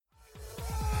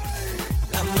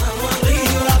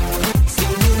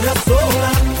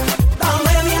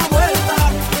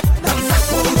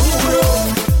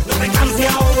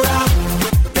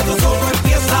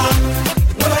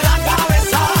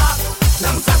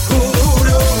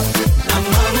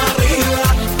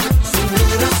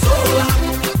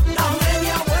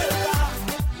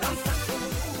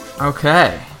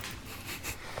Okay.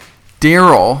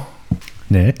 Daryl.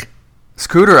 Nick?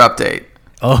 Scooter update.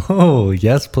 Oh,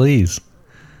 yes, please.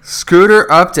 Scooter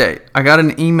update. I got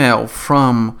an email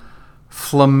from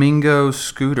Flamingo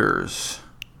Scooters.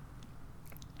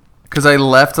 Because I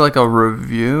left like a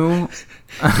review.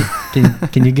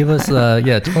 Can you give us,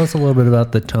 tell us a little bit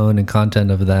about the tone and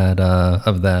content of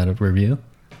that review?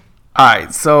 All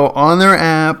right. So on their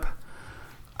app,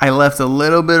 I left a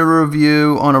little bit of a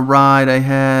review on a ride I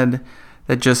had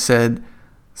that just said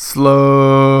slow,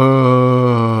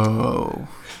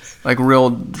 like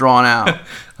real drawn out.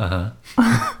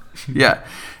 Yeah.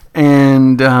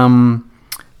 And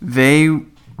they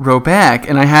wrote back,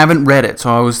 and I haven't read it,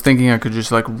 so I was thinking I could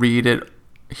just like read it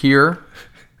here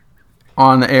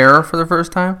on the air for the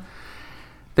first time.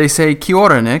 They say, Kia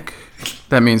ora, Nick.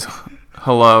 That means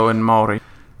hello in Maori.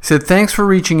 Said, thanks for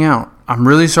reaching out. I'm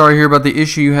really sorry to hear about the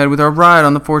issue you had with our ride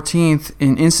on the 14th.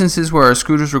 In instances where our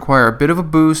scooters require a bit of a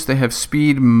boost, they have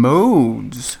speed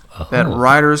modes that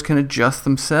riders can adjust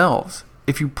themselves.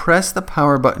 If you press the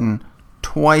power button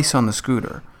twice on the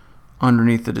scooter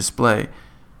underneath the display,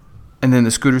 and then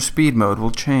the scooter speed mode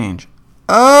will change.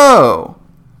 Oh!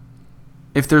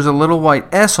 If there's a little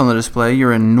white S on the display,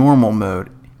 you're in normal mode.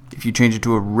 If you change it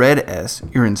to a red S,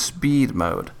 you're in speed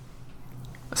mode.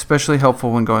 Especially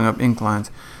helpful when going up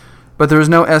inclines. But there is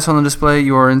no S on the display,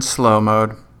 you are in slow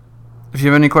mode. If you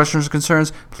have any questions or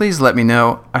concerns, please let me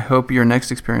know. I hope your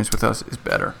next experience with us is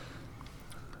better.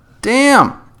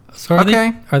 Damn! So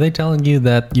are they telling you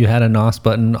that you had a NOS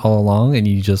button all along and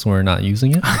you just were not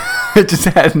using it? I just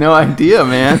had no idea,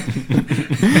 man.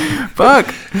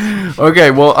 Fuck. Okay,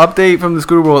 well, update from the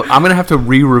scooter world. I'm gonna have to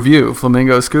re-review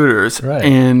Flamingo Scooters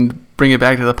and bring it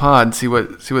back to the pod and see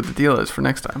what the deal is for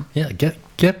next time. Yeah,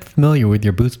 get familiar with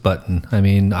your boost button. I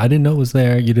mean, I didn't know it was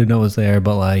there. You didn't know it was there,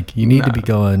 but like you need to be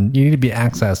going. You need to be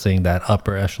accessing that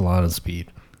upper echelon of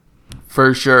speed.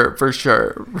 For sure.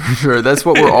 That's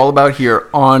what we're all about here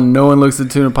on No One Looks at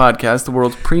Tuna Podcast, the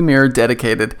world's premier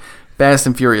dedicated Fast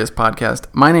and Furious podcast.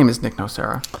 My name is Nick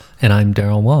Nocera. And I'm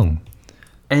Daryl Wong.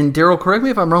 And Daryl, correct me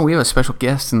if I'm wrong, we have a special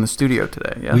guest in the studio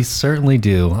today. Yeah? We certainly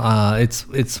do.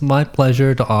 It's my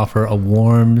pleasure to offer a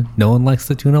warm No One Likes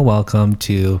the Tuna welcome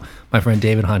to my friend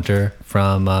David Hunter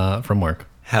from work.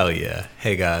 Hell yeah.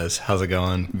 Hey guys, how's it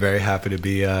going? Very happy to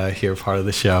be here, part of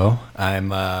the show.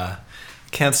 I'm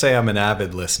can't say I'm an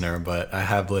avid listener, but I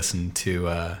have listened to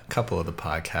a couple of the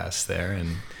podcasts there,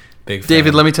 and big fan.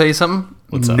 David, let me tell you something.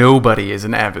 What's up? Nobody is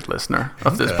an avid listener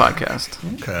of this podcast.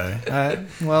 Okay.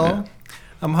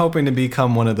 I'm hoping to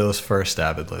become one of those first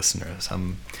avid listeners.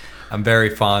 I'm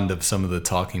very fond of some of the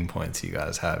talking points you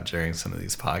guys have during some of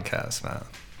these podcasts, man.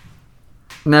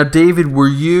 Now, David, what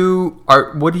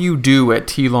do you do at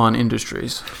Telon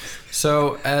Industries?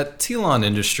 So at Telon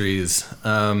Industries,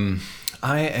 I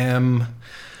am,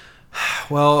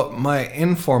 my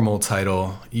informal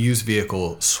title, used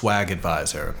vehicle swag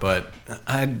advisor, but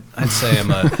I'd say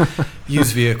I'm a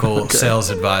used vehicle sales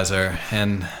advisor,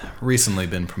 and recently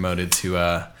been promoted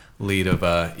to lead of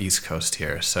East Coast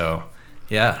here. So,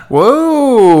 yeah.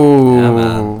 Whoa! Yeah,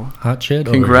 man. Hot shit.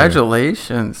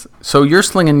 Congratulations! So you're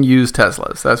slinging used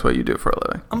Teslas. That's what you do for a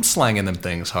living. I'm slanging them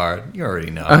things hard. You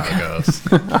already know how it goes.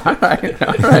 All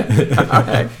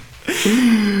right.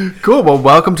 Cool. Well,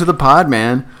 welcome to the pod,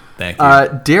 man. Thank you.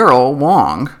 Daryl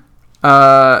Wong.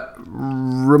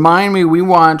 Remind me, we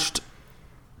watched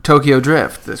Tokyo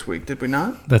Drift this week, did we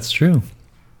not? That's true.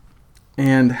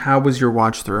 And how was your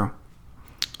watch through?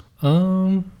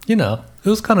 It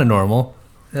was kind of normal.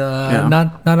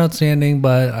 Not outstanding,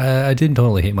 but I didn't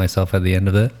totally hate myself at the end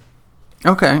of it.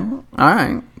 Okay. All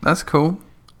right. That's cool.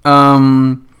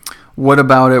 What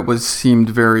about it seemed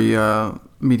very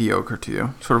mediocre to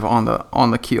you? Sort of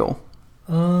on the keel.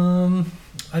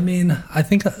 I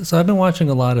think so. I've been watching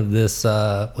a lot of this.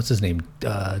 What's his name?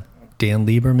 Dan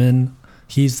Lieberman.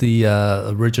 He's the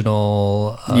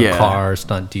original car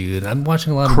stunt dude. I'm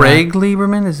watching a lot of Craig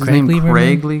Lieberman? Is his name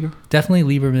Craig Lieberman?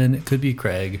 Definitely Lieberman. It could be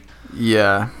Craig.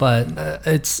 Yeah. But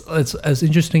it's as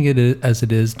interesting as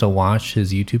it is to watch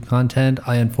his YouTube content.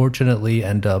 I unfortunately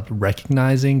end up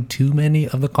recognizing too many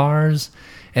of the cars,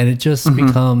 and it just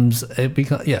becomes. I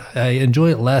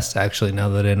enjoy it less actually now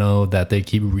that I know that they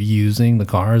keep reusing the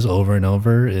cars over and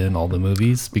over in all the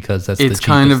movies, because that's the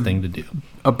cheapest thing to do.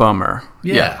 A bummer.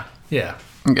 Yeah,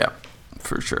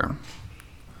 for sure.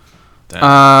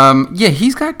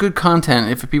 He's got good content.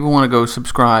 If people want to go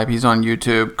subscribe, he's on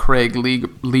YouTube. Craig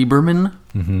Lieberman,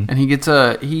 and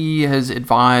he has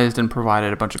advised and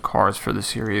provided a bunch of cars for the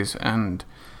series, and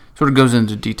sort of goes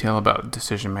into detail about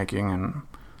decision making and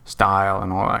style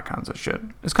and all that kinds of shit.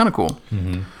 It's kind of cool.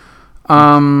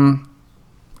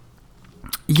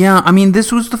 Yeah, I mean,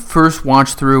 this was the first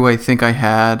watch through I think I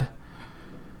had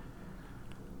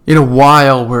in a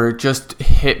while where it just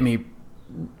hit me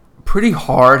pretty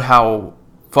hard how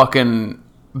fucking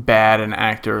bad an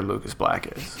actor Lucas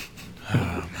Black is.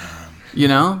 You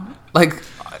know? Like,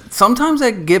 sometimes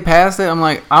I get past it, I'm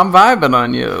like, I'm vibing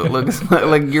on you, Lucas.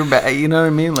 Like, you're bad, you know what I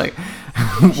mean? Like,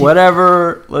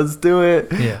 whatever, let's do it.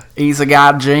 Yeah. He's a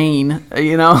guy, Gene,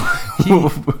 you know?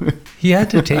 He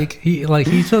had to take he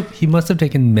must have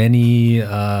taken many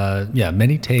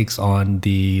takes on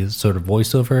the sort of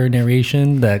voiceover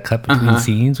narration that cut between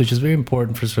scenes, which is very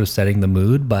important for sort of setting the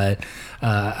mood. But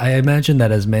I imagine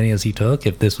that as many as he took,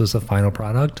 if this was a final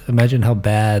product, imagine how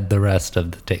bad the rest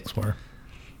of the takes were.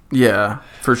 Yeah,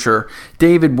 for sure.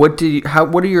 David, what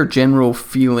are your general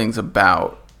feelings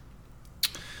about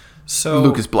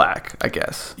Lucas Black, I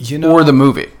guess, or the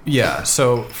movie? Yeah.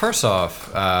 So first off,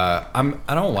 I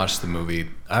don't watch the movie.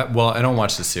 I don't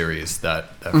watch the series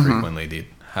that frequently,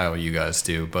 how you guys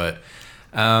do. But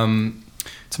to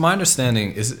my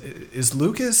understanding, is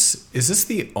Lucas, is this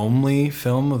the only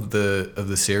film of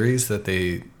the series that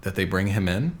they bring him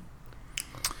in?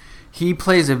 He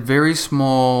plays a very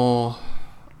small.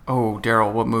 Oh,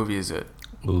 Daryl, what movie is it?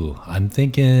 Ooh, I'm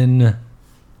thinking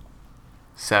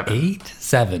 7.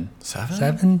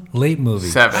 7. Late movie.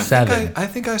 7. I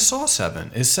think I saw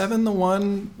 7. Is 7 the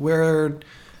one where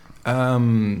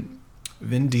Vin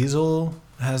Diesel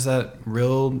has that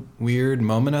real weird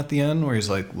moment at the end where he's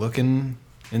like looking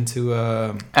into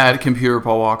at computer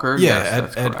Paul Walker? Yeah,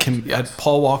 yes, at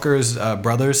Paul Walker's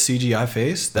brother's CGI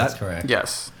face? That's correct.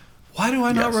 Yes. Why do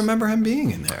I not remember him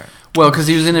being in there? Well, because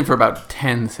he was in it for about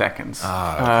 10 seconds.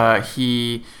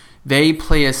 Okay. They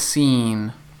play a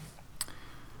scene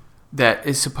that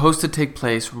is supposed to take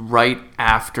place right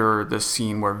after the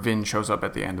scene where Vin shows up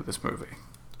at the end of this movie.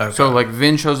 Okay. So, like,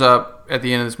 Vin shows up at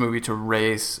the end of this movie to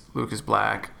race Lucas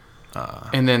Black.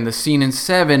 And then the scene in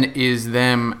 7 is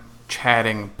them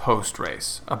chatting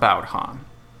post-race about Han.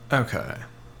 Okay.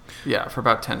 Yeah, for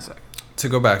about 10 seconds. To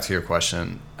go back to your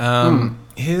question,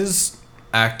 his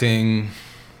acting,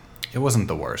 it wasn't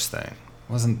the worst thing. It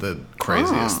wasn't the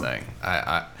craziest thing.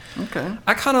 Okay.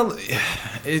 I kind of,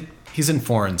 he's in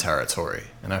foreign territory,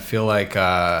 and I feel like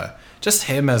just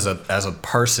him as a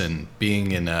person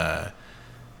being in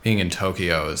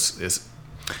Tokyo is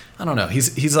I don't know.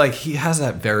 He's like, he has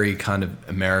that very kind of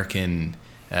American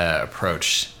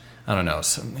approach. I don't know.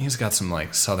 He's got some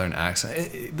like Southern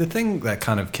accent. The thing that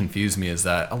kind of confused me is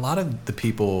that a lot of the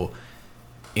people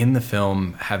in the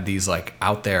film have these like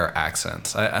out there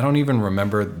accents. I don't even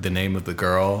remember the name of the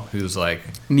girl who's like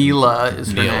Neela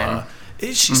is her name.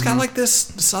 She's got like this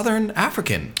Southern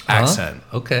African accent.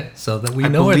 Okay, so that we I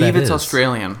know where that believe it's is.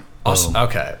 Australian.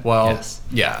 Okay, well, Yes.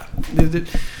 yeah.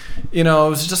 You know, it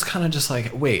was just kind of just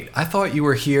like, wait, I thought you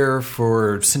were here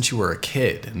since you were a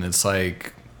kid, and it's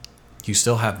like you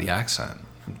still have the accent.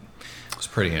 It's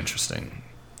pretty interesting.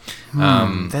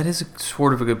 That is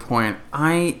sort of a good point.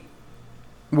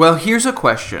 Well, here's a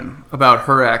question about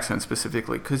her accent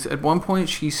specifically, because at one point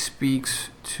she speaks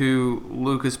to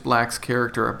Lucas Black's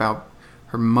character about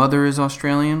her mother is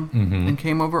Australian and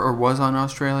came over, or was on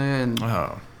Australia, and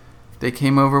they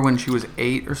came over when she was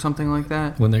 8 or something like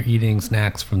that. When they're eating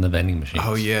snacks from the vending machines.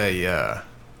 Oh, yeah.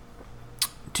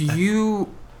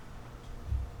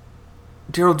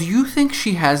 Daryl, do you think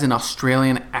she has an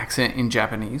Australian accent in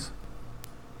Japanese?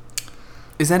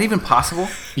 Is that even possible?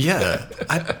 Yeah.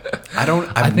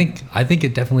 I think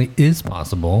it definitely is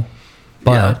possible,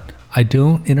 but I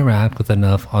don't interact with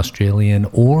enough Australian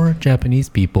or Japanese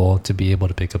people to be able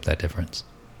to pick up that difference.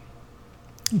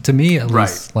 To me, at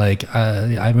least, like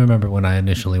I remember when I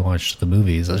initially watched the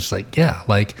movies, I was just like, yeah,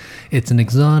 like it's an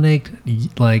exotic,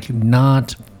 like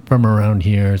not from around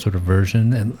here sort of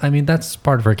version. And I mean, that's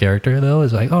part of her character though,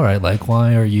 is like, all right, like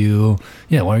why are you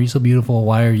so beautiful?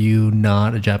 Why are you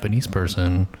not a Japanese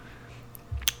person?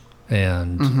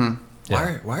 And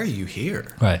why are you here?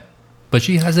 Right. But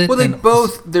she has it. Well,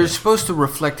 they're supposed to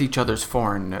reflect each other's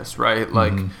foreignness, right?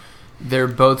 Like they're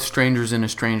both strangers in a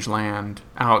strange land,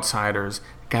 outsiders,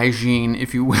 gaijin,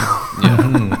 if you will.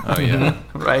 Yeah. Oh yeah.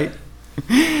 Right?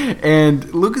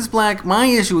 And Lucas Black, my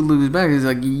issue with Lucas Black is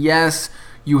like, yes,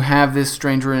 you have this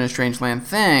stranger in a strange land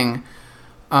thing.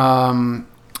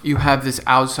 You have this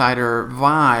outsider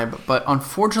vibe, but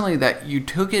unfortunately that you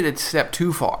took it a step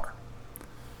too far.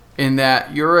 In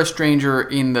that you're a stranger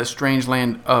in the strange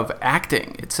land of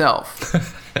acting itself.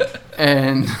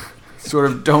 And sort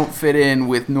of don't fit in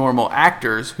with normal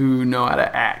actors who know how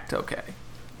to act okay.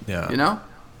 Yeah. You know?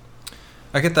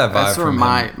 I get that vibe That's sort from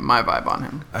of him. my vibe on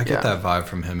him. I get that vibe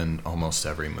from him in almost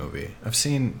every movie.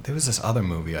 There was this other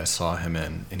movie I saw him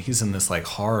in, and he's in this like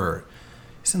horror.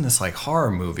 He's in this like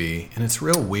horror movie, and it's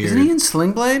real weird. Isn't he in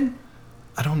Sling Blade?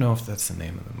 I don't know if that's the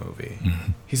name of the movie.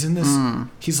 He's in this.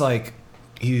 He's like,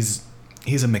 he's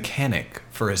a mechanic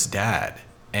for his dad,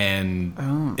 and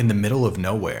in the middle of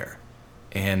nowhere,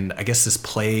 and I guess this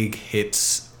plague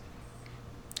hits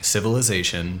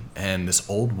civilization, and this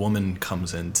old woman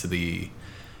comes into the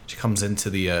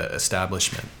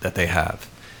establishment that they have,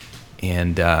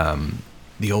 and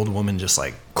the old woman just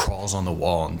like crawls on the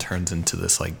wall and turns into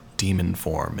this like demon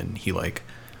form, and he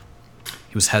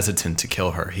was hesitant to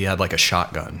kill her. He had like a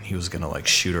shotgun. He was gonna like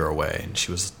shoot her away, and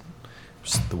she was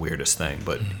just the weirdest thing.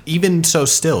 But even so,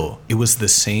 still, it was the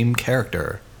same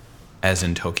character as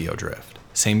in Tokyo Drift.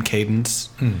 Same cadence,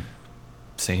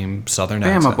 same southern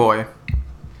accent. Bama boy.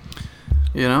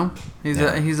 You know, he's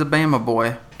a Bama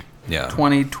boy. Yeah.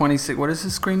 2026. What is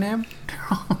his screen name?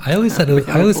 I always thought it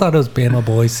was Bama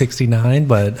Boy 69,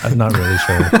 but I'm not really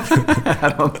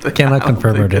sure. Cannot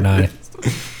confirm or deny.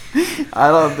 I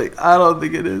don't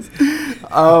think it is.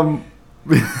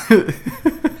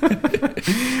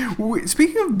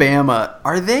 Speaking of Bama,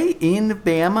 are they in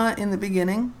Bama in the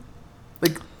beginning?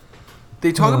 Like,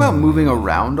 they talk about moving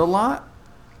around a lot.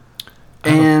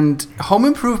 And Home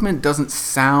Improvement doesn't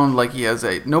sound like he has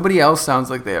nobody else sounds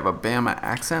like they have a Bama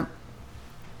accent.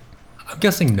 I'm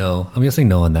guessing no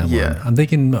on that one. I'm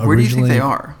thinking originally. Where do you think they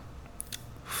are?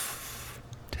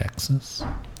 Texas?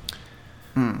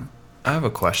 I have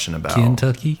a question about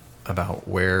Kentucky? About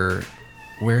where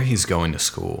he's going to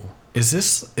school. Is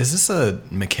this a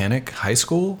mechanic high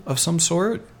school of some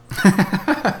sort?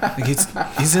 Like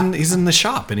he's in the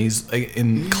shop, and he's like,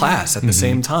 in class at the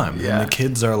same time. Yeah. And the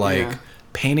kids are like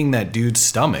painting that dude's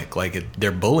stomach like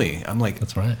they're bullying. I'm like,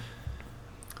 That's right.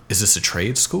 Is this a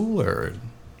trade school or?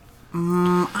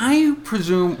 I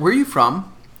presume. Where are you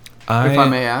from? If I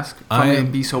may ask. If I may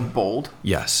be so bold.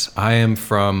 Yes, I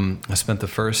spent the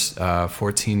first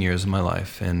 14 years of my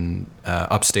life in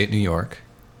upstate New York,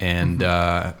 and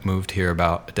moved here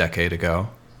about a decade ago.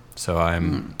 So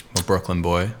I'm a Brooklyn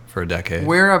boy for a decade.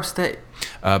 Where upstate?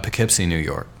 Poughkeepsie, New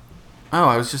York. Oh,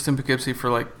 I was just in Poughkeepsie for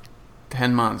like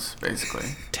 10 months,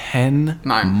 basically. 10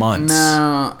 months?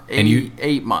 No, 8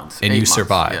 and months. And 8 you months,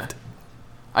 survived? Yeah.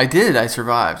 I did. I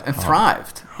survived and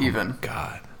thrived, even. Oh,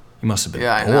 God. You must have been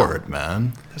Yeah, bored,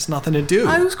 man. There's nothing to do.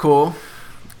 It was cool.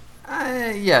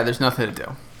 There's nothing to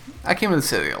do. I came to the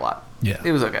city a lot. Yeah.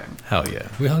 It was okay. Hell yeah.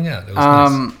 We hung out. It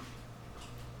was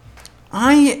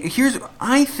nice.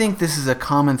 I think this is a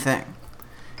common thing.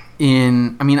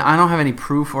 I don't have any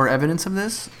proof or evidence of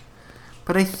this,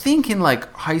 but I think in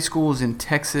like high schools in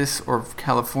Texas or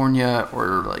California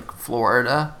or like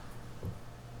Florida,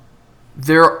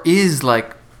 there is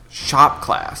like shop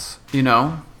class, you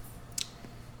know?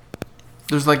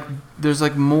 There's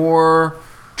like more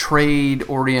trade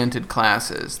oriented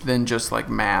classes than just like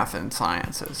math and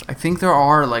sciences. I think there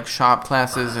are like shop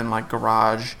classes and like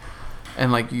garage,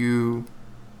 and like you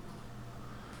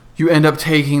end up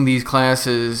taking these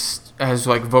classes as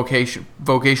like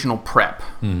vocational prep,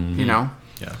 you know?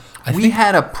 Yeah. We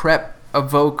had a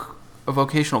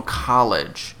vocational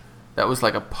college that was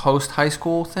like a post high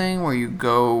school thing where you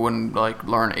go and like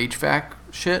learn HVAC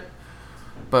shit.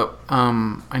 But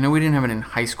I know we didn't have it in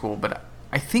high school, but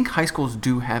I think high schools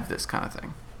do have this kind of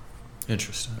thing.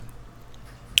 Interesting.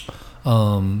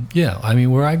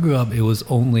 Where I grew up, it was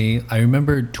I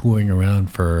remember touring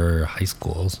around for high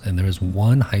schools, and there was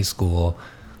one high school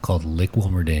called Lick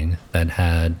Wilmerding that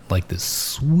had like this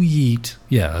sweet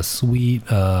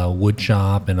wood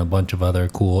shop and a bunch of other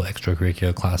cool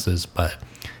extracurricular classes, but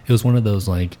it was one of those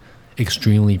like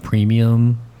extremely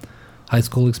premium high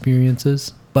school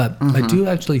experiences. But I do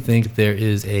actually think there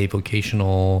is a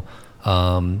vocational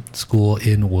school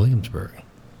in Williamsburg.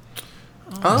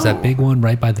 There's that big one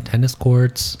right by the tennis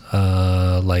courts,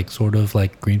 like sort of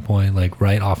like Greenpoint, like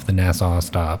right off the Nassau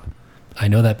stop. I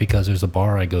know that because there's a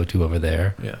bar I go to over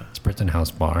there, Spritzen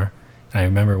House Bar. And I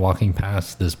remember walking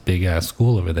past this big ass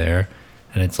school over there,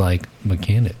 and it's like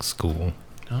mechanics school,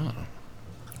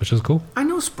 which is cool. I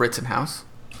know Spritzen House.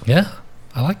 Yeah,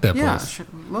 I like that place.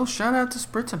 Little shout out to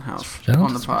Spritzen House Shout out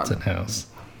on to the pod. Spritzen House.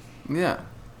 Yeah.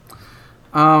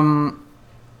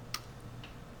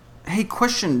 Hey,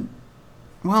 question.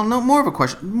 Well, no, more of a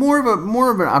question. More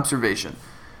of an observation.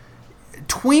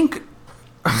 Twink.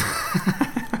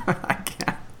 I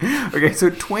can't. Okay, so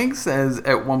Twink says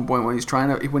at one point when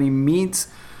he meets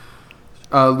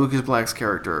Lucas Black's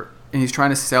character and he's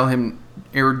trying to sell him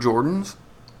Air Jordans.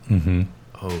 Mm-hmm.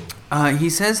 Oh. He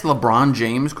says LeBron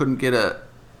James couldn't get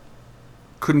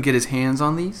his hands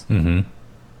on these. Mm-hmm.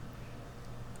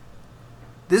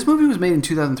 This movie was made in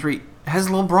 2003. Has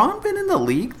LeBron been in the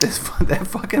league that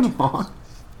fucking long?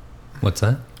 What's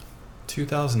that?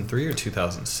 2003 or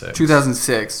 2006?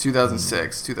 2006.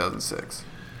 2006. 2006.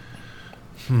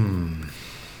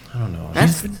 I don't know.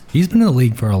 He's been in the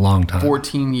league for a long time.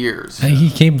 14 years. And he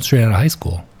came straight out of high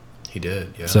school. He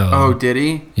did, yeah. So Oh, did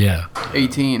he? yeah,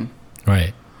 18.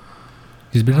 right.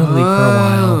 He's been in the league for a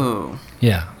while. Oh.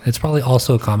 Yeah, it's probably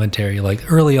also a commentary.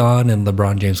 Like early on in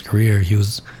LeBron James' career, he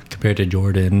was compared to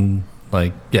Jordan.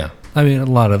 Like, yeah, I mean, a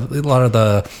lot of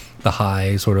the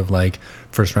high sort of like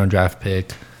first round draft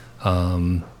pick,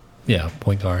 point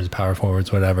guards, power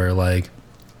forwards, whatever, like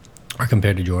are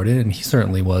compared to Jordan, and he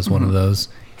certainly was one of those.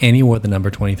 And he wore the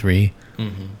number 23,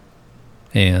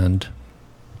 and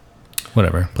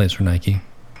whatever, plays for Nike.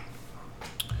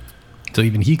 So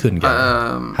even he couldn't get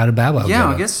them. How did Bow Wow get Yeah, I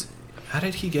them? guess. How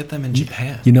did he get them in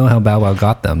Japan? You know how Bow Wow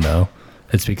got them, though?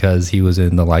 It's because he was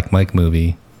in the Like Mike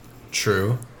movie.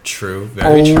 True,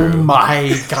 very true.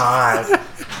 My God.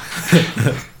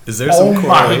 Is there some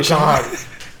correlation?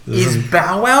 Is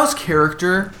Bow Wow's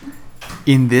character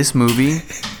in this movie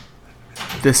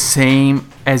the same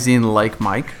as in Like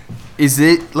Mike? Is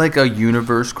it like a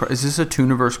universe? Is this a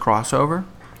Tooniverse crossover?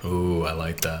 Ooh, I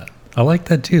like that. I like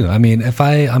that too. I mean,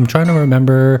 I'm trying to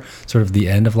remember sort of the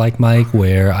end of Like Mike,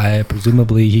 where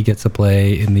presumably he gets to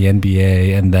play in the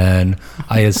NBA, and then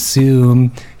I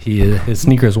assume his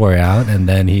sneakers wore out, and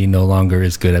then he no longer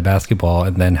is good at basketball,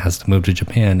 and then has to move to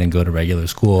Japan and go to regular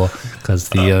school because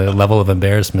the level of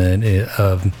embarrassment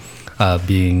of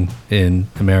being in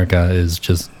America is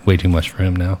just way too much for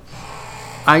him now.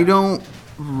 I don't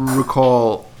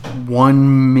recall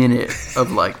 1 minute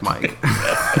of Like Mike.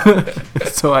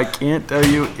 So I can't tell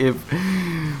you if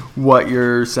what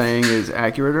you're saying is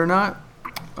accurate or not.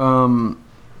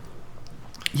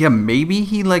 Yeah, maybe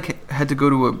he like had to go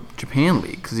to a Japan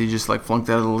league because he just like flunked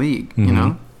out of the league, you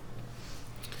know?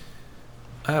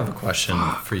 I have a question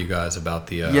for you guys about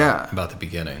the about the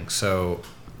beginning. So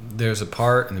there's a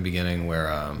part in the beginning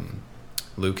where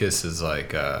Lucas is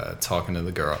like talking to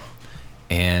the girl,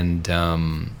 and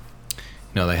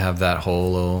they have that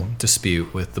whole little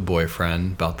dispute with the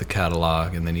boyfriend about the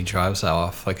catalog, and then he drives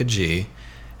off like a G.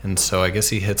 And so I guess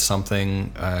he hits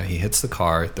something, he hits the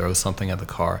car, throws something at the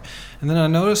car. And then I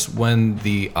noticed when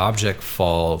the object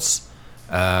falls,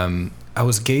 I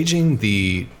was gauging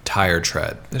the tire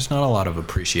tread. There's not a lot of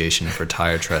appreciation for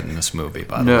tire tread in this movie,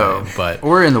 by the way. But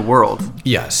or in the world.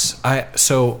 Yes.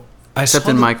 Except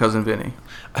in My Cousin Vinny.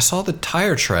 I saw the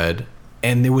tire tread,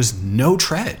 and there was no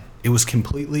tread. It was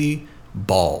completely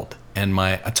bald. And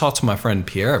I talked to my friend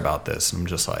Pierre about this, and I'm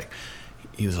just like,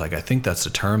 he was like, I think that's the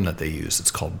term that they use.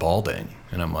 It's called balding.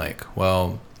 And I'm like,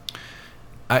 well,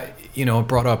 it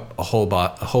brought up a whole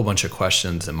bunch of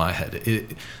questions in my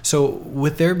head. So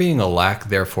with there being a lack,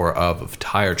 therefore, of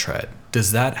tire tread,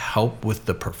 does that help with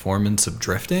the performance of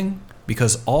drifting?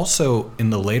 Because also in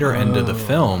the later end of the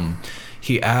film,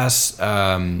 he asks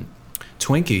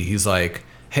Twinkie, he's like,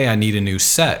 hey, I need a new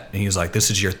set. And he's like,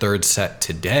 this is your third set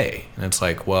today. And it's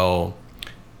like, well,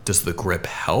 does the grip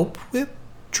help with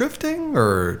drifting?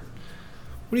 Or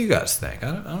what do you guys think?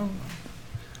 I don't know.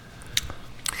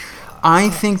 I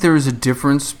think there is a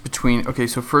difference between... Okay,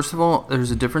 so first of all,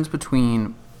 there's a difference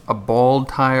between a bald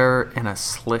tire and a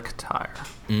slick tire.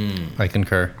 I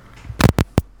concur.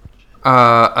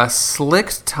 A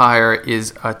slicked tire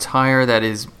is a tire that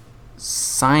is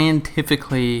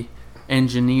scientifically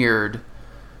engineered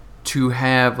to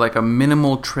have like a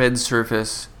minimal tread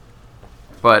surface,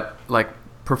 but like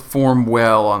perform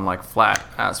well on like flat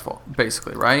asphalt,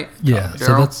 basically, right? Yeah.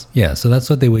 Daryl? So that's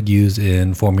what they would use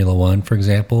in Formula One, for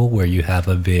example, where you have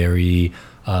a very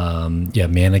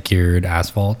manicured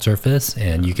asphalt surface,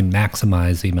 and you can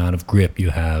maximize the amount of grip you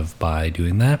have by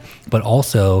doing that. But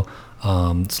also,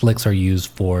 slicks are used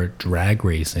for drag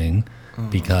racing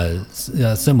because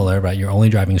similar, right? You're only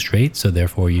driving straight, so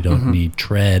therefore you don't need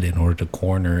tread in order to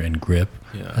corner and grip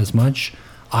as much.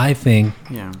 I think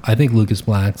Lucas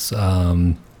Black's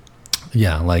the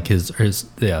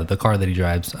car that he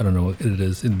drives, I don't know what it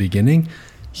is in the beginning,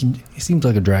 he seems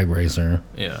like a drag racer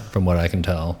from what I can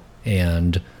tell.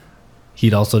 And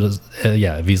he'd also does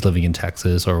if he's living in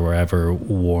Texas or wherever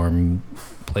warm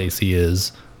place he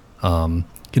is,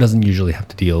 he doesn't usually have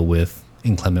to deal with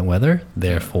inclement weather,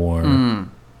 therefore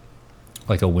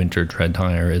like a winter tread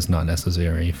tire is not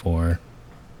necessary for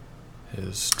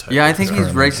his type. Yeah, I think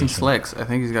he's racing slicks. I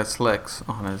think he's got slicks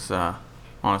on his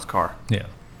car. Yeah.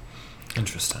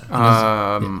 Interesting.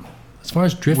 As far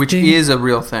as drifting, which is a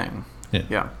real thing.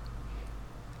 Yeah.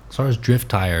 As far as drift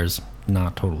tires,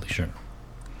 not totally sure.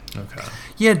 Okay.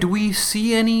 Yeah, do we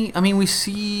see any... I mean, we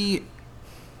see...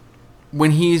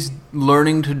 When he's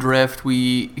learning to drift,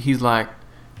 he's like,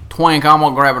 Twink, I'm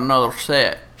going to grab another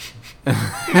set.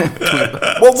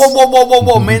 Whoa,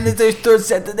 man! It's their third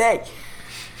set today.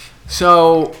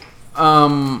 So,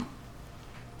 I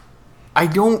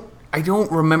don't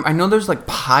remember. I know there's like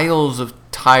piles of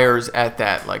tires at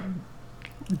that like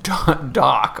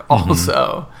dock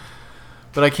also,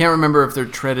 but I can't remember if they're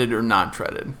treaded or not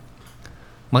treaded.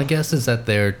 My guess is that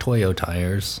they're Toyo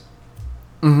tires.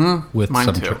 With Mine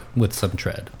some too. with some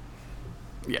tread.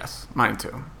 Yes, mine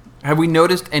too. Have we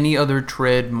noticed any other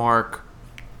tread mark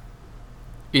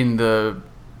in the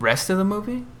rest of the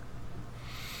movie?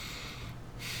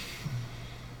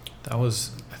 I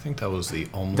think that was the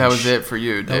only. That was it for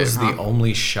you, Dave. That was huh? the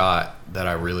only shot that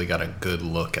I really got a good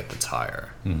look at the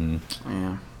tire.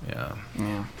 Yeah.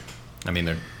 Yeah. I mean,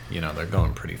 they're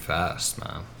going pretty fast,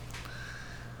 man.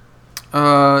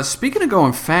 Speaking of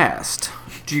going fast,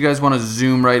 do you guys want to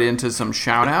zoom right into some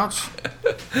shout outs?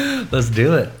 Let's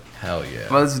do it. Hell yeah.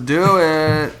 Let's do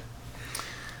it.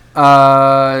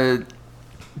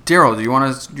 Daryl, do you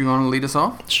want to lead us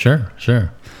off? Sure.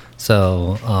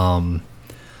 So,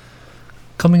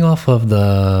 coming off of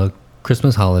the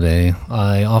Christmas holiday,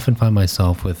 I often find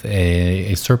myself with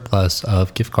a surplus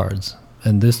of gift cards.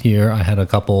 And this year I had a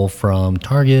couple from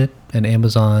Target and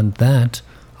Amazon that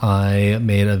I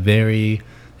made a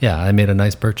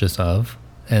nice purchase of.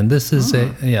 And this is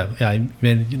I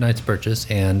made a nice purchase.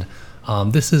 And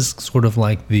this is sort of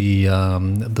like the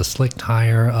slick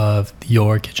tire of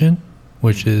your kitchen,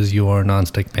 which is your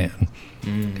nonstick pan.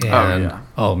 And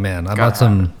oh man, I bought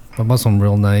some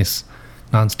real nice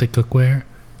nonstick cookware,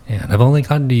 and I've only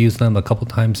gotten to use them a couple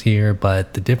times here.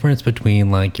 But the difference between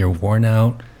like your worn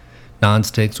out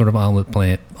nonstick sort of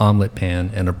omelet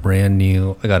pan and a brand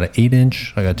new, I got an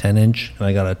 8-inch, I got a 10-inch, and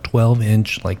I got a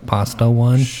 12-inch like pasta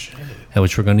one,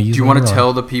 which we're going to use. Do you want to later on.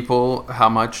 tell the people how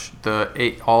much the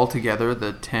 8 all together,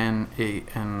 the 10, 8,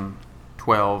 and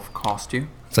 12 cost you?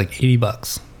 It's like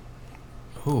 $80.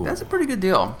 Ooh. That's a pretty good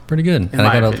deal. Pretty good. In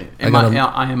my opinion. In my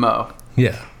IMO.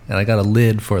 Yeah, and I got a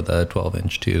lid for the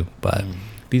 12-inch too. But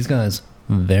these guys,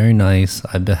 very nice.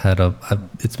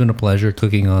 It's been a pleasure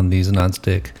cooking on these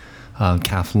nonstick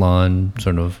Teflon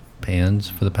sort of pans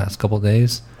for the past couple of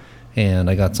days,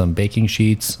 and I got some baking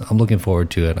sheets. I'm looking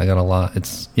forward to it. I got a lot.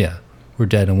 We're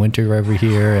dead in winter over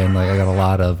here, and like I got a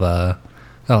lot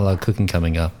of cooking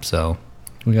coming up. So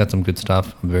we got some good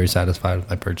stuff. I'm very satisfied with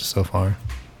my purchase so far.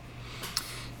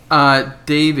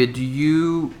 David, do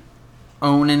you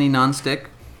own any nonstick?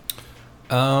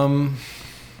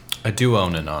 I do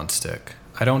own a nonstick.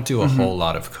 I don't do a whole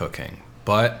lot of cooking,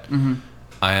 but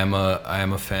I am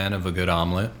a fan of a good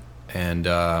omelet, and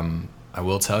I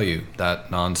will tell you that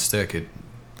nonstick, it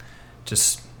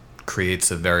just creates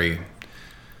a very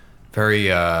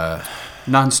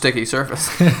Non-sticky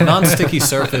surface. non-sticky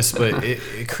surface, but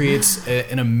it creates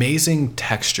an amazing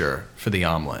texture for the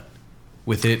omelet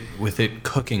with it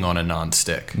cooking on a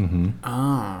nonstick.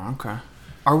 Oh, okay.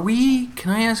 Can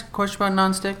I ask a question about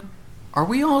nonstick? Are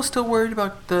we all still worried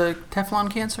about the Teflon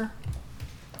cancer?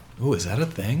 Ooh, is that a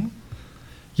thing?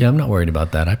 Yeah, I'm not worried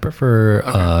about that. I prefer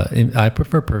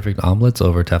perfect omelets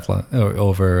over Teflon or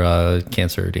over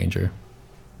cancer danger.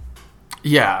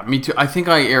 Yeah, me too. I think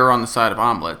I err on the side of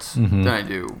omelets than I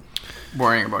do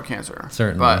worrying about cancer.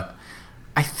 Certainly. But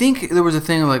I think there was a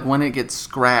thing like when it gets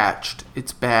scratched,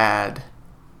 it's bad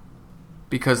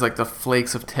because like the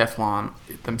flakes of Teflon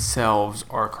themselves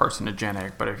are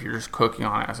carcinogenic. But if you're just cooking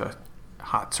on it as a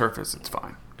hot surface, it's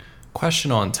fine.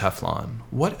 Question on Teflon.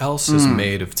 What else is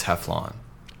made of Teflon?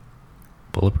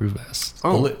 Bulletproof vests.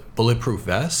 Oh, Bulletproof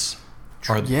vests?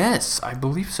 yes, I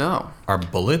believe so. Are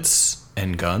bullets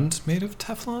and guns made of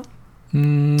Teflon?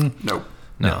 Nope.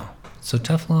 No. So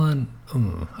Teflon,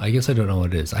 I guess I don't know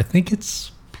what it is. I think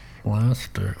it's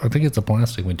plaster. I think it's a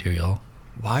plastic material.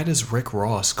 Why does Rick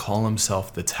Ross call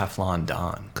himself the Teflon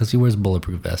Don? Because he wears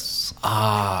bulletproof vests.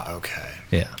 Ah, okay.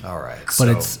 Yeah. All right.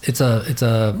 But So, it's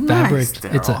a fabric.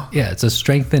 Daryl. It's a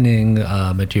strengthening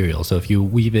material. So if you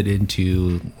weave it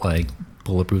into like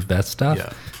bulletproof vest stuff,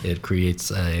 it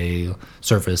creates a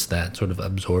surface that sort of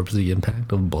absorbs the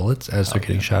impact of bullets as they're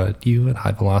getting shot at you at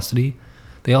high velocity.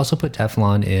 They also put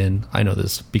Teflon in. I know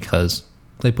this because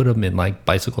they put them in like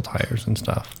bicycle tires and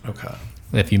stuff. okay.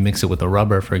 If you mix it with a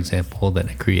rubber, for example, then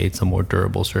it creates a more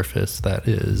durable surface that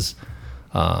is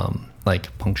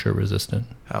like puncture resistant.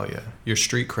 Hell yeah. Your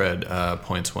street cred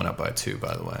points went up by 2,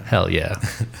 by the way. Hell yeah.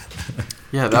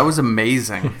 Yeah, that was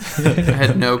amazing. I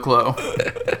had no clue.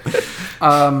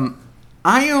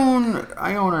 I own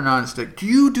a nonstick. Do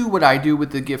you do what I do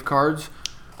with the gift cards?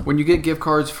 When you get gift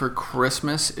cards for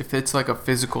Christmas, if it's like a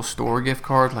physical store gift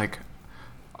card, like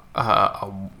a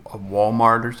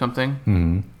Walmart or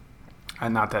something,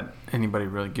 and not that anybody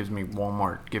really gives me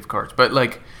Walmart gift cards, but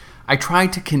like I try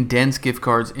to condense gift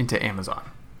cards into Amazon.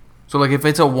 So, like, if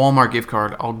it's a Walmart gift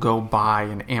card, I'll go buy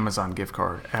an Amazon gift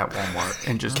card at Walmart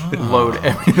and just load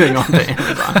everything onto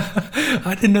Amazon.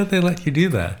 I didn't know they let you do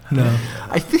that. No.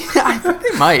 I think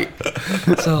they might.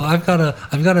 So I've got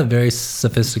a very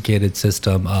sophisticated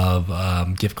system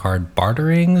of gift card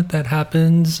bartering that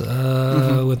happens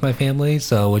with my family.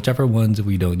 So whichever ones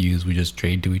we don't use, we just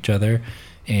trade to each other.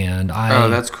 And Oh,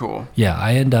 that's cool. Yeah,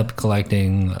 I end up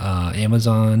collecting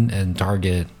Amazon and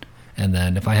Target. And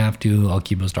then if I have to, I'll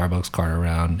keep a Starbucks card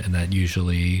around, and that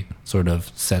usually sort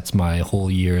of sets my whole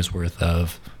year's worth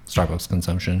of Starbucks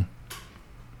consumption.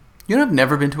 You know, I've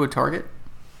never been to a Target.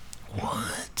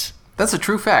 What? That's a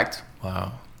true fact.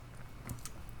 Wow.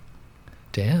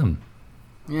 Damn.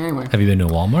 Yeah, anyway. Have you been to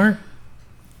Walmart?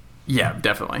 Yeah,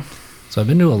 definitely. So I've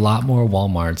been to a lot more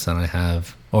Walmarts than I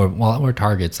have, or a lot more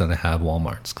Targets than I have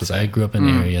Walmarts, because I grew up in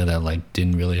an area that like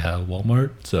didn't really have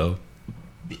Walmart. So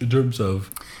in terms of...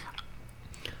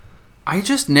 I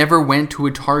just never went to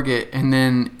a Target, and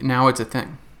then now it's a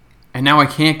thing. And now I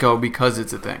can't go because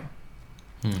it's a thing.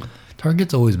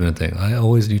 Target's always been a thing. I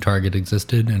always knew Target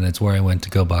existed, and it's where I went to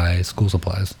go buy school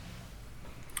supplies.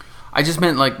 I just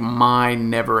meant like my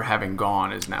never having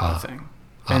gone is now a thing.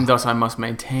 And thus I must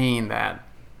maintain that,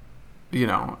 you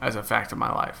know, as a fact of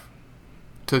my life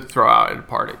to throw out at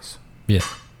parties. Yeah,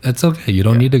 that's okay. You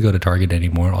don't need to go to Target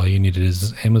anymore. All you need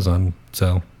is Amazon.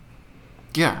 So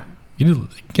Yeah. you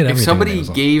get everything. If somebody on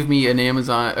Amazon. gave me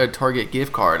a Target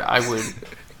gift card, I would...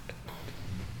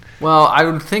 Well, I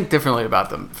would think differently about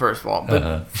them, first of all.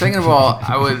 But second of all,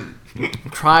 I would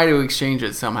try to exchange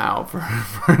it somehow for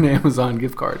an Amazon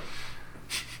gift card.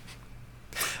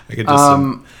 I could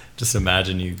just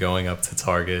imagine you going up to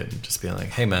Target and just being like,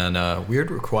 "Hey, man, weird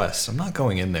request. I'm not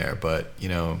going in there, but you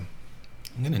know,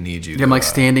 I'm gonna need you." Yeah, I'm like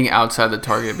standing outside the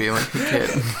Target, being like, "Hey,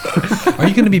 kid." Are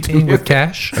you going to be paying with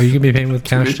cash? Are you going to be paying with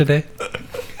cash today?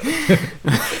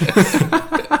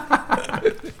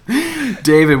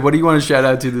 David, what do you want to shout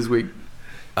out to this week?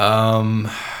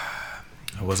 I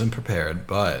wasn't prepared,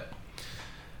 but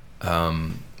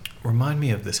remind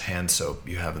me of this hand soap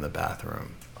you have in the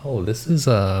bathroom. Oh, this is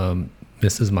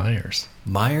Mrs. Myers.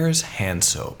 Myers hand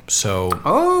soap. So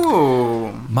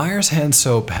Oh, Myers hand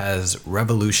soap has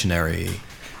revolutionized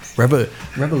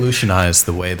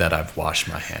the way that I've washed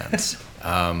my hands.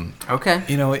 okay.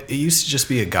 You know, it used to just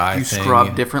be a guy You thing.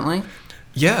 scrub differently?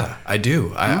 Yeah, I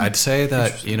do. I'd say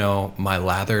that, you know, my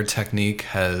lather technique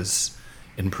has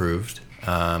improved.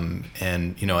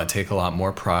 And, you know, I take a lot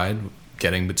more pride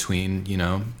getting between, you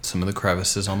know, some of the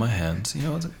crevices on my hands. You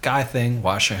know, it's a guy thing.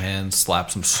 Wash your hands,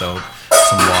 slap some soap,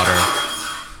 some water.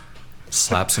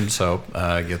 Slap some soap,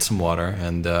 get some water,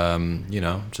 and, you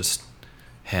know, just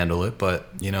handle it. But,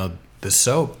 you know, the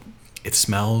soap, it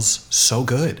smells so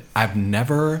good. I've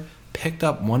never picked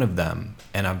up one of them,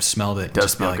 and I've smelled it. It does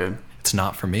just be smell like, good. It's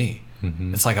not for me.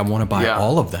 It's like I want to buy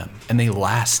all of them, and they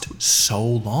last so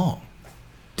long.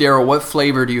 Daryl, what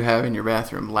flavor do you have in your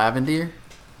bathroom? Lavender?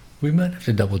 We might have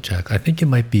to double check. I think it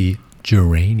might be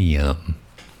geranium.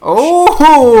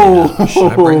 Oh,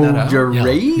 Should I bring that out?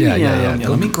 Geranium. Yeah. Yeah,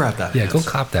 let me grab that. Yeah, go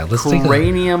cop that. Let's take a,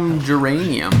 Geranium.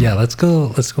 yeah, let's go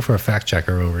for a fact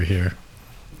checker over here.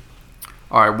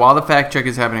 All right, while the fact check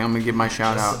is happening, I'm going to give my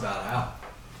shout Just out. about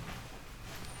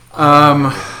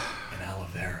out. An aloe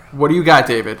vera. What do you got,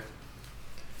 David?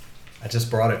 I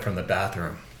just brought it from the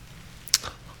bathroom.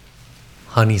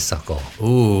 Honeysuckle.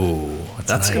 Ooh,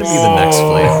 that's nice. gonna be the next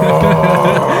flavor.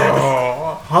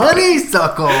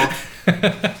 Honeysuckle.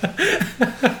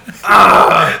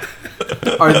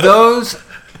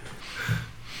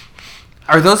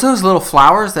 Are those little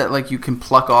flowers that like you can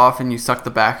pluck off and you suck the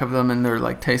back of them and they're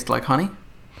like taste like honey?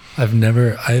 I have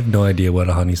no idea what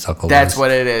a honeysuckle That's is.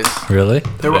 what it is. Really?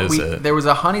 There was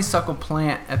a honeysuckle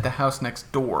plant at the house next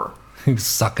door.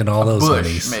 Sucking all those Bush,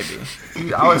 honeys. maybe.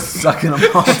 Dude, I was sucking them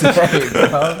all day,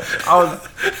 bro. I was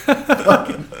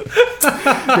fucking...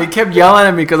 They kept yelling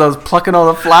at me because I was plucking all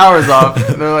the flowers off.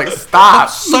 They're like, stop.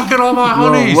 Sucking all my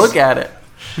Well, honeys. look at it.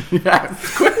 Yeah,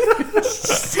 quit.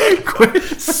 Quit.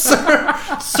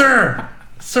 Sir.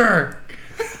 Sir,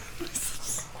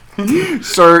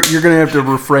 you're going to have to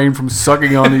refrain from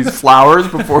sucking on these flowers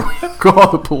before we call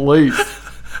the police.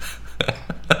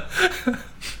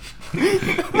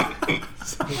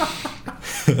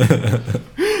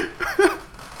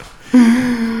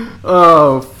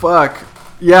 Oh, fuck.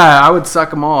 Yeah, I would suck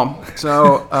them all.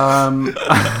 So, all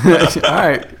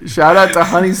right. Shout out to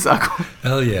honeysuckle.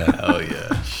 Hell yeah. Oh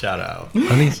yeah, shout out.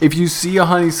 If you see a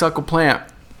honeysuckle plant,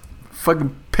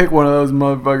 fucking pick one of those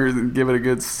motherfuckers and give it a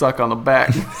good suck on the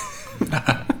back.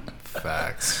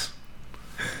 Facts.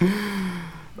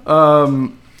 All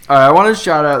I want to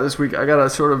shout out this week. I got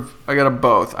a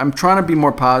both. I'm trying to be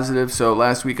more positive. So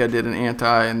last week I did an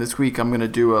anti, and this week I'm going to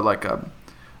do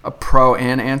a pro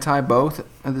and anti both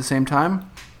at the same time.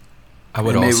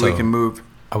 Maybe we can move.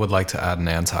 I would like to add an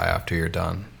anti after you're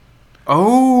done.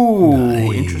 Oh,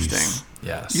 Nice. Interesting.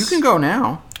 Yes. You can go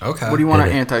now. Okay. What do you want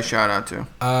to anti shout out to?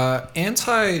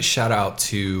 Anti shout out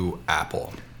to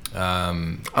Apple.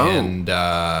 And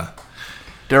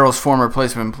Daryl's former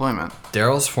place of employment.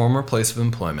 Daryl's former place of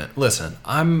employment. Listen,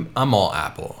 I'm all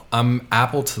Apple. I'm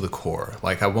Apple to the core.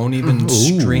 Like I won't even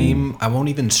stream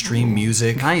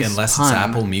music Nice unless pun. it's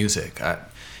Apple Music.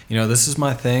 This is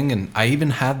my thing, and I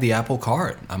even have the Apple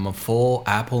Card. I'm a full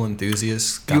Apple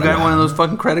enthusiast. You got one of those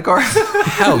fucking credit cards?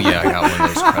 Hell yeah, I got one of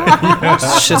those credit cards.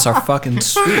 Shits are fucking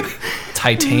sweet.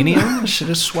 Titanium, shit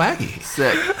is swaggy.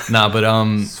 Sick. Nah, but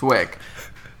Swig.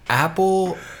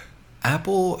 Apple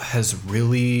has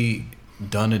really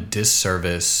done a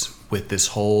disservice with this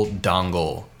whole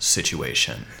dongle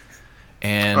situation.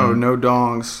 And Oh, no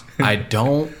dongs. I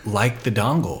don't like the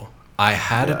dongle. I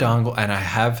had a dongle, and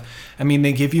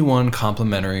they give you one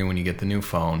complimentary when you get the new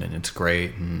phone, and it's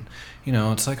great. And,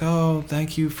 it's like, oh,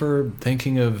 thank you for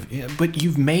thinking of, but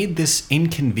you've made this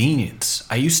inconvenience.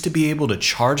 I used to be able to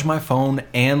charge my phone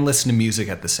and listen to music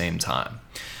at the same time.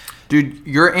 Dude,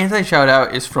 your anti-shout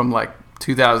out is from like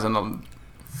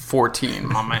 2014,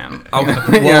 my man.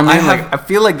 Okay. Well, I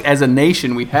feel like as a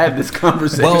nation we had this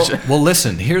conversation. Well,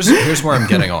 listen. Here's where I'm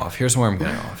getting off.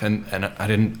 And I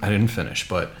didn't finish.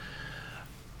 But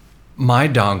my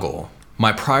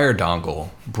prior dongle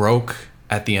broke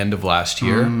at the end of last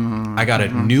year. I got a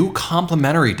new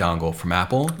complimentary dongle from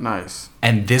Apple. Nice.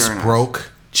 And this Very nice.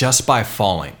 broke just by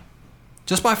falling.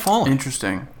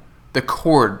 Interesting. The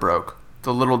cord broke.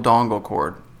 The little dongle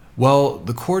cord. Well,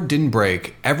 the cord didn't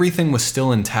break. Everything was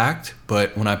still intact,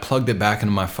 but when I plugged it back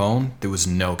into my phone, there was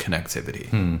no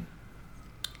connectivity.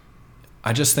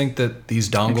 I just think that these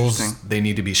dongles, they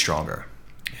need to be stronger.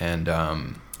 And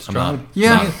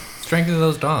Strengthen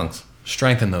those dongs.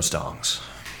 strengthen those dongs.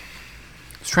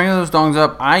 Straighten those dongs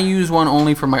up. I use one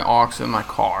only for my aux in my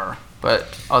car,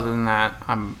 but other than that,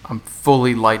 I'm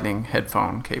fully Lightning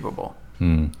headphone capable.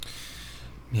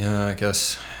 Yeah, I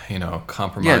guess,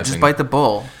 compromising. Yeah, just bite the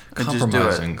bull and just do it.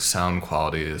 Compromising sound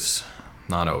quality is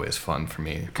not always fun for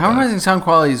me. Compromising sound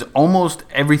quality is almost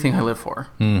everything I live for.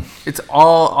 It's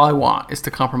all I want is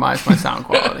to compromise my sound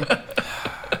quality.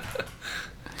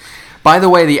 By the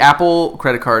way, the Apple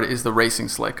credit card is the racing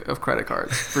slick of credit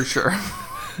cards, for sure.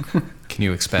 Can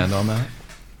you expand on that?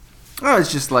 Oh,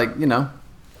 it's just like,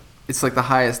 it's like the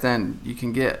highest end you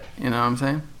can get. You know what I'm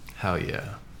saying? Hell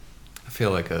yeah. I feel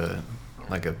like a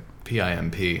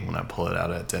PIMP when I pull it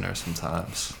out at dinner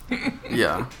sometimes.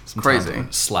 Yeah, Sometimes crazy. I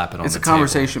slap it on It's the a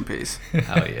conversation piece. table.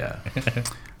 Hell yeah.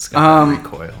 It's got that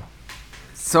recoil.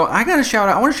 So I want to shout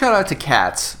out to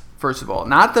Cats, first of all.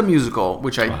 Not the musical,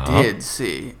 which I did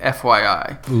see,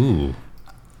 FYI. Ooh.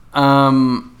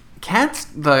 Cats,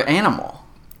 the animal.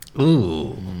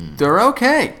 Ooh. They're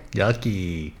okay.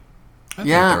 Yucky. I think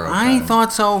they're okay. I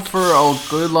thought so for a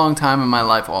good long time in my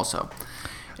life also.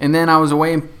 And then I was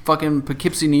away in fucking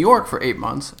Poughkeepsie, New York for 8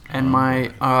 months. And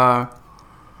my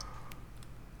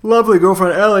lovely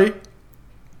girlfriend, Ellie,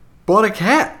 bought a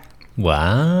cat.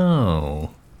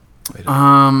 Wow.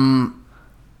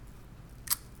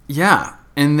 Yeah.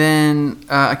 And then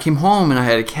I came home and I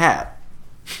had a cat.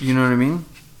 You know what I mean?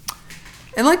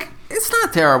 And, it's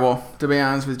not terrible, to be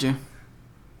honest with you.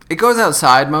 It goes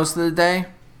outside most of the day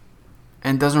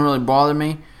and doesn't really bother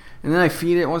me. And then I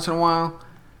feed it once in a while.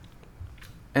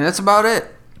 And that's about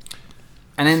it.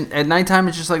 And then at nighttime,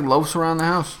 it just loafs around the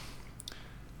house.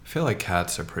 I feel like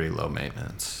cats are pretty low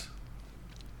maintenance.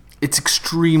 It's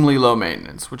extremely low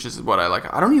maintenance, which is what I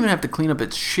like. I don't even have to clean up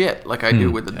its shit like I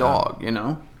do with the dog,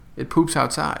 It poops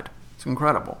outside. It's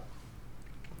incredible.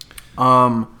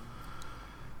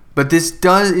 But this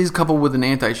is coupled with an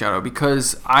anti-shadow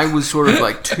because I was sort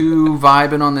of too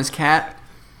vibing on this cat.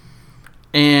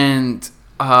 And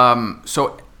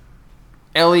so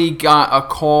Ellie got a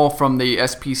call from the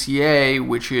SPCA,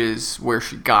 which is where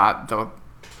she got the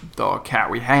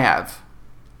cat we have.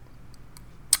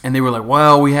 And they were like,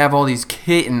 well, we have all these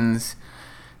kittens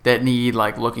that need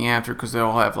looking after because they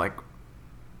all have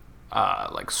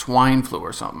swine flu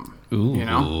or something.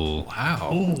 Ooh.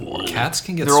 Wow. Ooh. Cats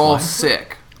can get They're swine all flu?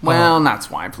 sick. Well, not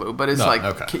swine flu, but it's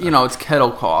okay. It's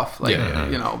kettle cough,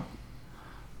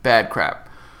 bad crap.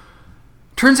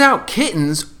 Turns out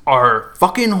kittens are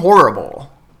fucking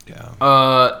horrible.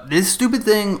 Yeah. This stupid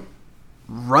thing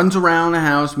runs around the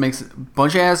house, makes a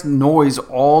bunch of ass noise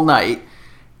all night.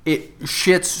 It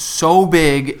shits so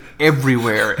big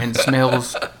everywhere and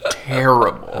smells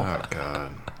terrible. Oh,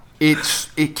 God.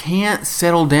 it can't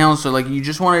settle down. So like you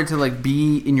just want it to like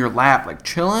be in your lap, like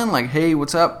chilling, like hey,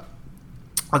 what's up?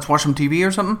 Let's watch some TV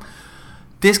or something.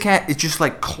 This cat, it just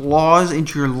like claws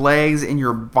into your legs and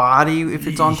your body if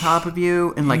it's on top of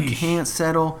you, and like can't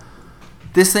settle.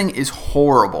 This thing is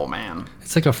horrible, man.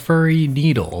 It's like a furry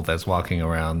needle that's walking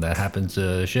around that happens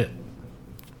to shit.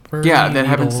 Furry That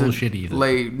happens to shitty.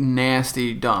 lay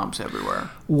nasty dumps everywhere.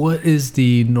 What is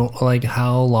the like?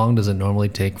 How long does it normally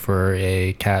take for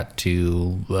a cat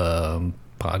to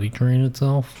potty train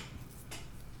itself?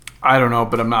 I don't know,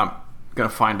 but I'm not gonna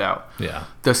find out. Yeah,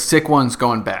 The sick one's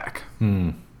going back.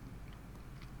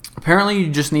 Apparently, you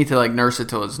just need to like nurse it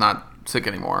till it's not sick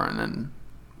anymore, and then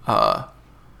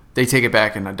they take it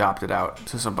back and adopt it out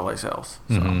to someplace else.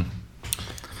 So,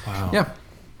 Wow. yeah,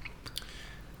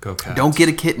 Go cats. don't get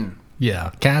a kitten.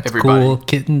 yeah. Cat's Everybody. cool.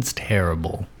 Kitten's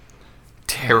terrible.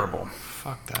 Terrible.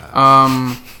 Fuck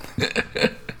that.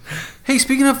 Hey,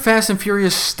 speaking of Fast and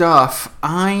Furious stuff,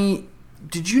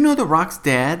 did you know The Rock's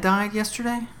dad died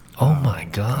yesterday? Oh my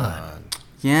god.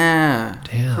 Yeah.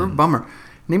 Damn. For a bummer.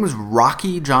 His name was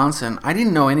Rocky Johnson. I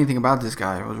didn't know anything about this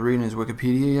guy. I was reading his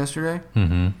Wikipedia yesterday.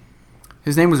 Mm-hmm.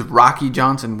 His name was Rocky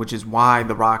Johnson, which is why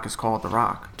The Rock is called The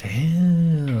Rock.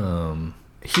 Damn.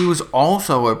 He was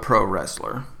also a pro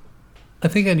wrestler. I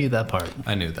think I knew that part.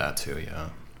 I knew that too, yeah.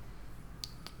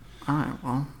 All right,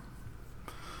 well.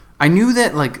 I knew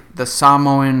that, like, the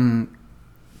Samoan...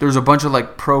 There's a bunch of,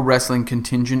 like, pro wrestling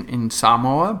contingent in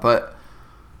Samoa, but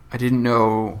I didn't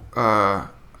know...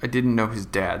 his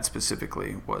dad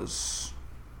specifically was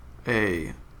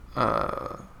a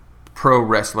pro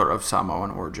wrestler of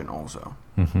Samoan origin also.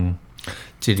 Mm-hmm.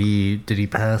 Did he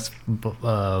pass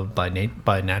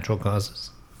by natural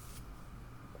causes?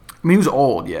 I mean, he was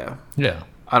old, yeah. Yeah.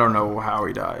 I don't know how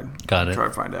he died. Got it. Try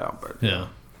to find out, but Yeah.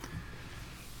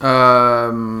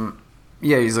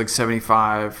 yeah, he's like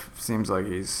 75. Seems like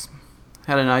he's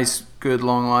had a nice, good,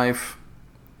 long life.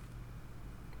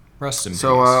 Rest in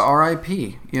So peace.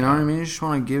 R.I.P. You know what I mean? I just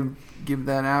want to give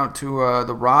that out to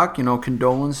The Rock. You know,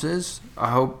 condolences. I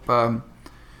hope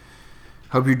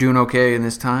you're doing okay in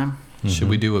this time. Should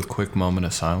we do a quick moment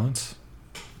of silence?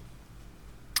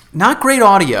 Not great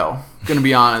audio. Gonna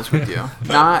be honest with you.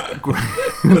 Not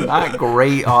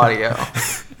great audio.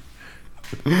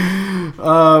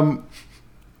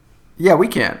 Yeah, we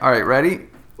can. All right, ready?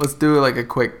 Let's do like a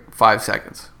quick 5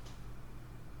 seconds.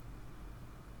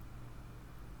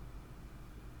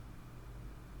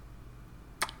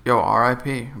 Yo,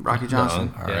 R.I.P. Rocky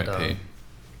Johnson. No. R.I.P.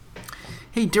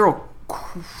 Hey, Daryl.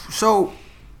 So,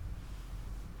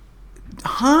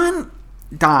 Han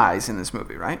dies in this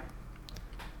movie, right?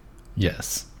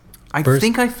 Yes. I Burst-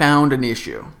 think I found an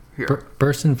issue here.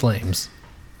 Burst in flames.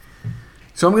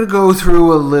 So I'm going to go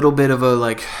through a little bit of a,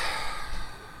 like,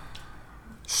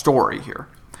 story here.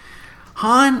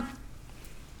 Han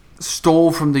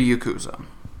stole from the Yakuza.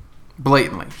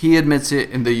 Blatantly. He admits it,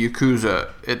 and the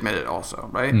Yakuza admit it also,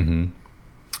 right? Mm-hmm.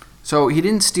 So he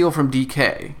didn't steal from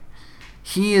DK.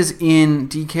 He is in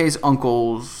DK's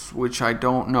uncle's, which I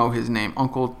don't know his name,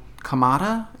 Uncle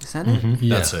Kamada? Is that it?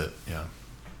 Yeah. That's it,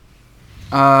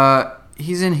 yeah.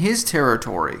 He's in his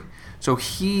territory. So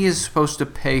he is supposed to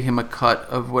pay him a cut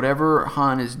of whatever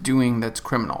Han is doing that's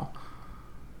criminal.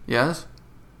 Yes?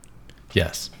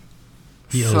 Yes.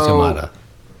 He owes So- Yamada.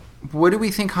 What do we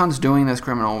think Han's doing that's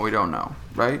criminal? We don't know,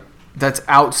 right? That's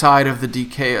outside of the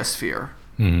DK sphere.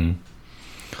 Mm-hmm.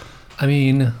 I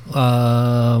mean,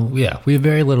 yeah, we have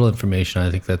very little information. I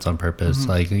think that's on purpose.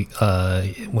 Like,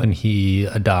 when he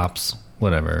adopts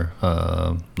whatever,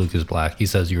 Lucas Black, he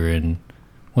says you're in,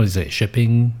 what is it,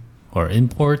 shipping or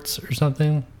imports or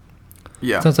something?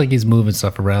 Yeah. Sounds like he's moving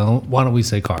stuff around. Why don't we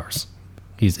say cars?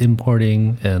 He's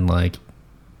importing and, like,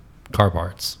 car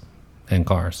parts and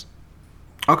cars.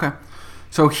 Okay.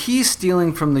 So he's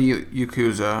stealing from the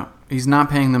Yakuza. He's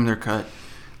not paying them their cut.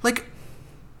 Like,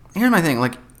 here's my thing.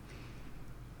 Like,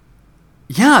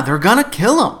 yeah, they're gonna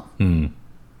kill him.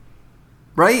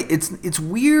 Right? It's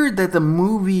weird that the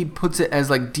movie puts it as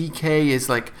like DK is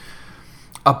like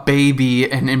a baby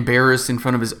and embarrassed in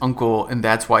front of his uncle, and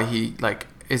that's why he like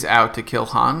is out to kill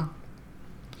Han.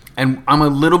 And I'm a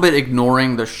little bit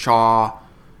ignoring the Shaw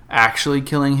actually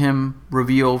killing him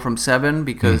reveal from 7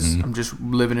 because I'm just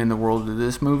living in the world of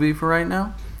this movie for right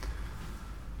now.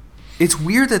 It's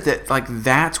weird that like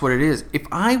that's what it is. If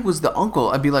I was the uncle,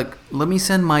 I'd be like, let me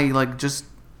send my like just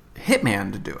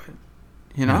hitman to do it.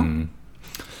 You know?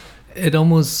 It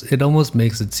almost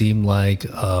makes it seem like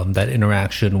that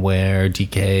interaction where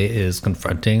DK is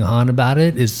confronting Han about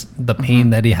it is the pain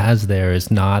that he has there is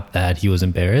not that he was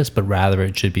embarrassed, but rather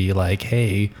it should be like,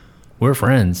 hey, we're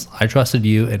friends. I trusted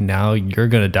you, and now you're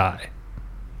gonna die.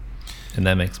 And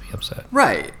that makes me upset.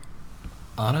 Right.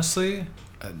 Honestly,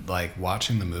 like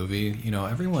watching the movie,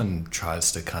 everyone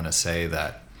tries to kind of say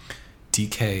that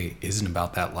DK isn't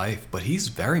about that life, but he's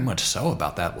very much so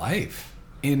about that life.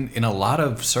 In a lot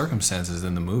of circumstances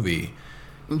in the movie,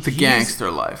 The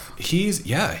gangster life. He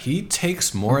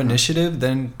takes more initiative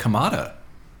than Kamada,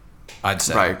 I'd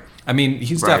say. Right. I mean,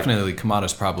 he's Right. definitely,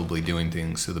 Kamada's probably doing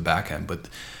things through the back end, but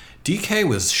DK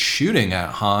was shooting at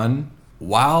Han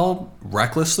while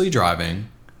recklessly driving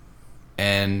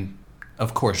and,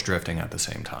 of course, drifting at the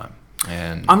same time.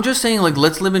 And I'm just saying, like,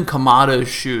 let's live in Kamada's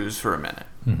shoes for a minute.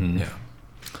 yeah.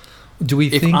 Do we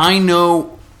If think... I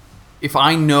know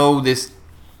this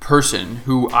person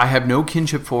who I have no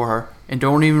kinship for and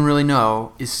don't even really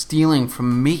know is stealing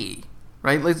from me,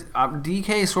 right? DK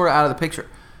is sort of out of the picture.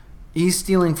 He's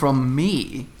stealing from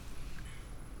me.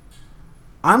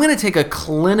 I'm going to take a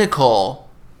clinical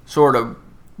sort of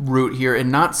route here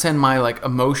and not send my like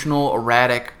emotional,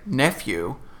 erratic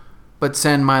nephew, but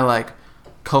send my like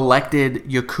collected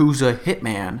Yakuza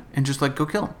hitman and just like go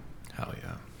kill him. Hell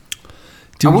yeah.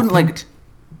 do I we wouldn't think- like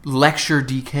lecture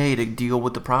DK to deal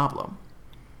with the problem.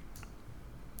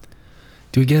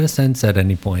 Do we get a sense at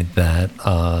any point that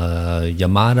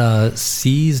Yamada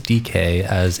sees DK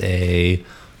as a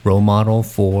role model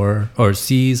or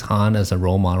sees Han as a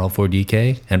role model for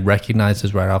DK and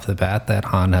recognizes right off the bat that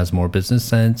Han has more business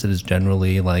sense and is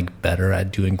generally like better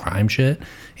at doing crime shit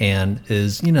and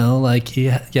is,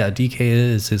 DK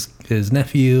is his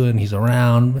nephew and he's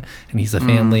around and he's a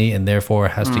family and therefore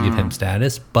has to give him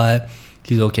status, but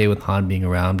he's okay with Han being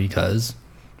around because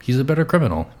he's a better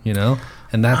criminal,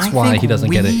 And that's I why think he doesn't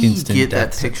get an instant We get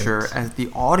that death picture sentence. as the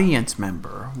audience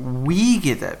member. We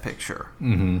get that picture.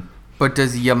 Mm-hmm. But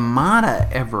does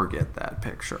Yamada ever get that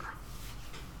picture?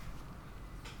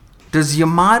 Does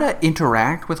Yamada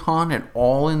interact with Han at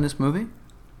all in this movie?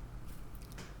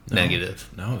 Negative.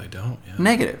 No, they don't. Yeah.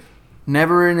 Negative.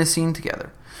 Never in a scene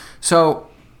together. So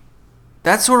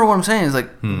that's sort of what I'm saying is like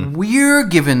we're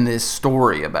given this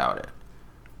story about it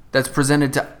that's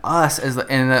presented to us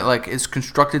and that like is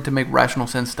constructed to make rational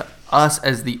sense to us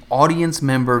as the audience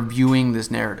member viewing this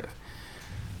narrative.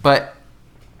 But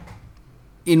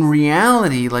in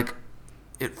reality, like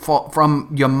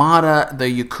from Yamada, the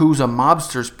Yakuza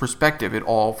mobster's perspective, it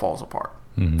all falls apart.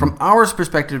 From our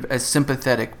perspective as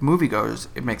sympathetic moviegoers,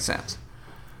 it makes sense.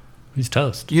 He's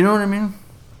toast. You know what I mean?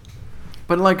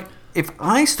 But like, if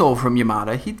I stole from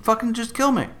Yamada, he'd fucking just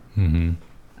kill me. Mm-hmm.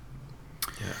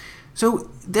 Yeah. So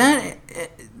that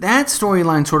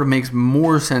storyline sort of makes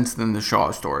more sense than the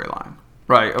Shaw storyline,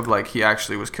 right? Of like he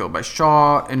actually was killed by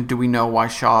Shaw, and do we know why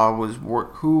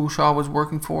who Shaw was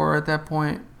working for at that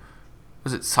point?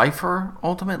 Was it Cypher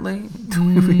ultimately? Do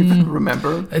we even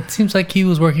remember? It seems like he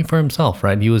was working for himself,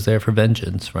 right? He was there for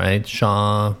vengeance, right?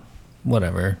 Shaw,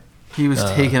 whatever. He was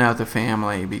taking out the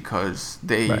family because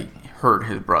they Right. hurt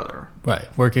his brother.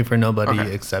 Right. Working for nobody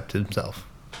Okay. except himself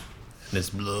and his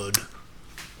blood.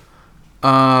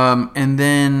 And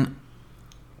then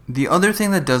the other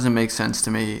thing that doesn't make sense to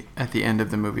me at the end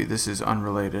of the movie, this is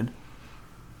unrelated.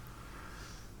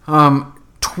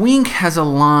 Twink has a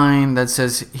line that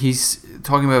says he's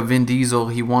talking about Vin Diesel.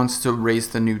 He wants to race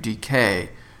the new DK.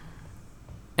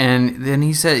 And then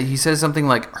he says something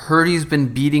like, heard he's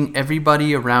been beating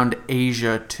everybody around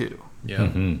Asia too. Yeah.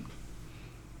 Mm-hmm.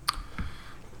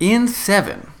 In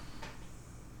 7,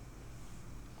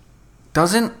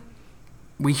 doesn't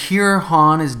we hear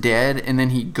Han is dead and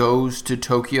then he goes to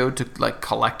Tokyo to like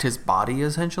collect his body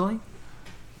essentially?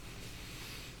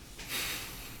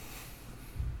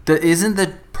 Isn't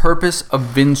the purpose of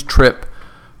Vin's trip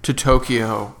to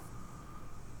Tokyo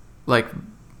like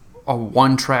a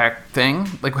one-track thing?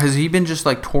 Like, has he been just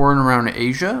like touring around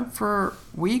Asia for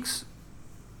weeks?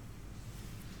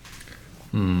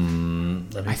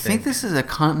 I think this is a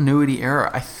continuity error.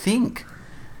 I think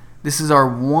this is our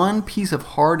one piece of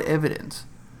hard evidence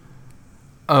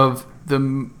of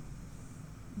the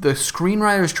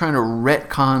screenwriters trying to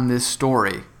retcon this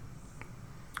story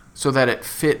so that it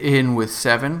fit in with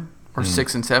 7 or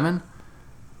 6 and 7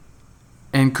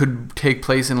 and could take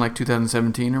place in like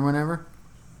 2017 or whatever.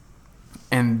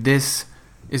 And this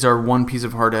is our one piece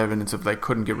of hard evidence of they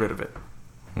couldn't get rid of it.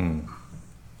 I'm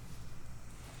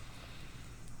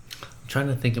trying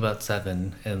to think about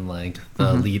 7 and like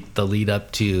the lead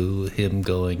up to him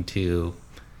going to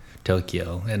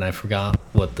Tokyo, and I forgot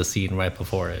what the scene right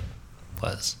before it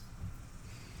was.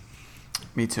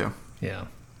 Me too. Yeah,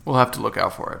 We'll have to look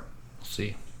out for it. we'll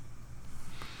see.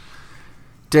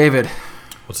 David,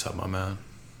 What's up, my man?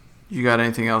 you got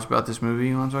anything else about this movie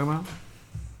you want to talk about?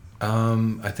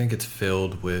 I think it's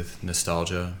filled with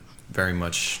nostalgia. Very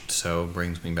much so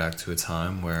brings me back to a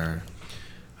time where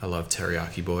I love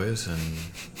Teriyaki Boys, and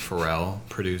Pharrell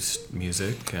produced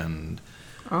music, and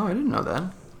Oh, I didn't know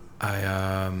that.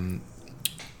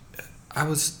 I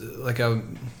was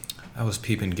I was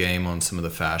peeping game on some of the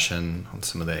fashion on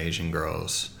some of the Asian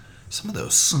girls. Some of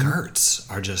those skirts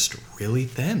are just really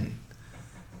thin.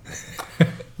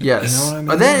 Yes. You know what I mean?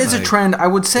 But that is a Like, trend. I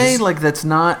would say like that's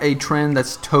not a trend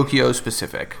that's Tokyo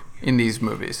specific in these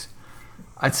movies.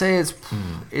 I'd say it's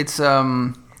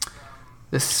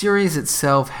the series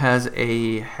itself has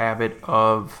a habit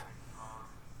of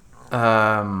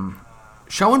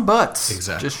showing butts.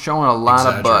 Exactly. Just showing a lot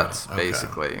of Exaggerate. butts, Okay.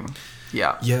 basically.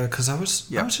 Yeah. Yeah, because I was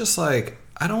just like,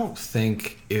 I don't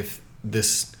think if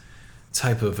this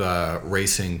type of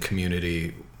racing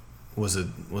community was a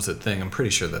thing. I'm pretty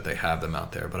sure that they have them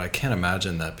out there, but I can't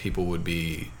imagine that people would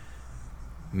be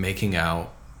making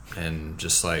out and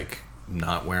just like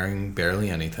not wearing barely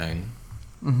anything.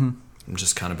 Mm-hmm. I'm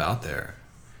just kind of out there.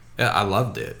 Yeah, I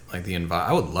loved it. Like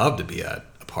I would love to be at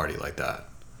a party like that.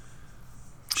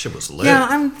 Shit was lit. Yeah,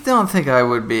 I don't think I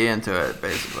would be into it,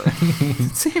 basically.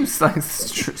 It seems like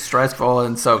stressful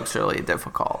and socially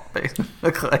difficult,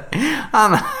 basically.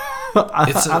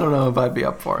 I don't know if I'd be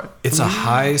up for it. It's a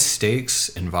high stakes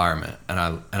environment, and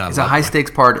I It's love a high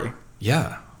stakes party,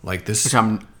 Yeah, like this. which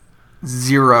I'm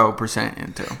 0%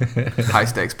 into. High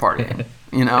stakes party,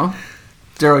 you know?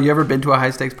 Daryl, you ever been to a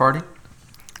high stakes party?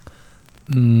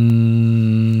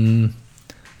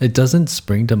 It doesn't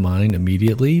spring to mind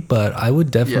immediately, but I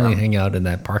would definitely Yeah. hang out in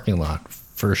that parking lot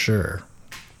for sure.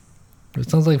 It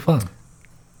sounds like fun.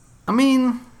 I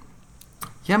mean,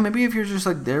 yeah, maybe if you're just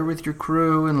like there with your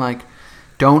crew and like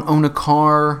don't own a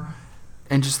car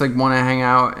and just like want to hang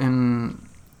out and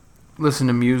listen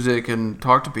to music and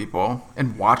talk to people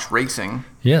and watch racing.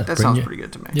 Yeah, That bring sounds your- pretty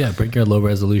good to me. Yeah, bring your low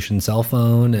resolution cell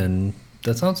phone, and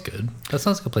that sounds good. That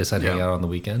sounds like a place I'd hang Yeah. out on the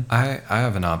weekend. I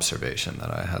have an observation that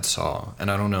I had saw,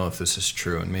 and I don't know if this is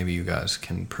true, and maybe you guys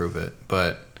can prove it.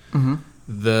 But Mm-hmm.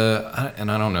 I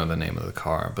don't know the name of the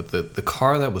car, but the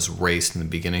car that was raced in the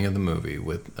beginning of the movie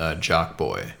with Jock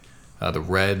Boy, the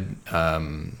red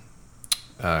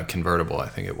convertible, I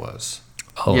think it was.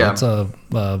 Oh, Yeah. that's a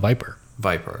Viper.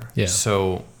 Viper. Yeah.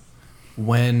 So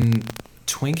when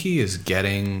Twinkie is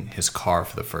getting his car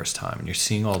for the first time, and you're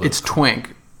seeing all those. It's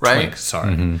Twink, right? Twink,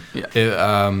 sorry. Mm-hmm.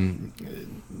 Yeah.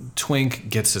 Twink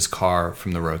gets his car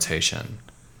from the rotation.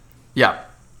 Yeah.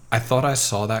 I thought I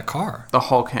saw that car. The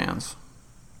Hulk hands.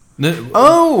 No,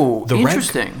 Oh, the red-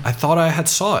 interesting. I thought I had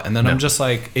saw it, and then No. I'm just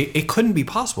like, it couldn't be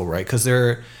possible, right? Because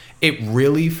it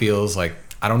really feels like,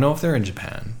 I don't know if they're in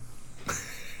Japan,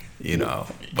 you know,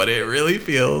 but it really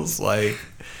feels like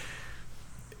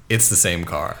it's the same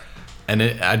car. And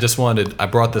I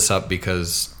brought this up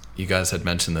because you guys had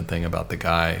mentioned the thing about the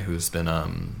guy who's been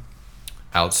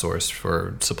outsourced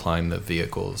for supplying the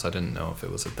vehicles. I didn't know if it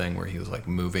was a thing where he was like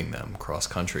moving them cross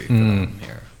country for them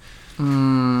here.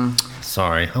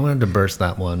 Sorry, I wanted to burst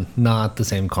that one. Not the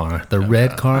same car. The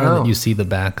red car Oh. that you see the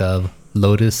back of,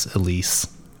 Lotus Elise.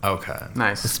 Okay.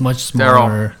 Nice. It's much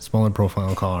Daryl. smaller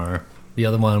profile car. The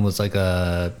other one was like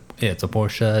it's a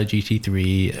Porsche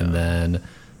GT3, and then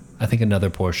I think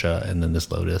another Porsche, and then this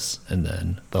Lotus, and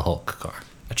then the Hulk car.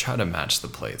 I tried to match the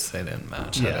plates. They didn't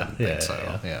match. Yeah, I didn't yeah, think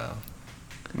so. Yeah.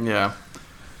 Yeah.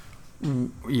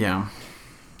 Yeah.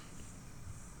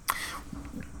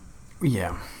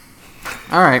 Yeah.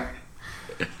 All right.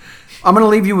 I'm going to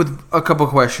leave you with a couple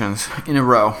questions in a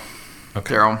row,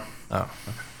 Okay. Daryl. Oh,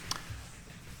 okay.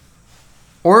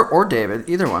 Or David,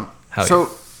 either one. Hell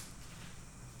So,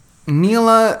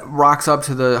 Neela rocks up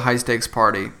to the high stakes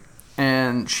party,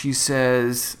 and she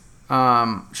says,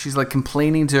 she's like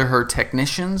complaining to her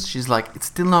technicians. She's like, "It's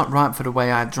still not right for the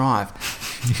way I drive."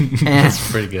 And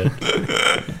Pretty good.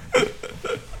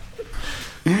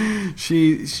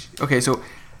 okay. So,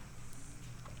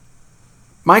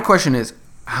 my question is,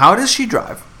 how does she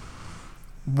drive?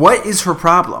 What is her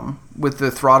problem with the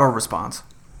throttle response?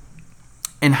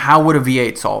 And how would a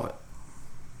V8 solve it?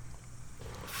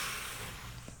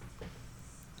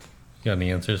 You got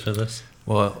any answers for this?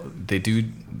 Well, they do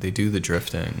the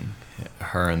drifting.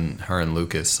 Her and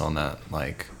Lucas on that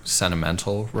like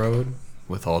sentimental road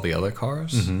with all the other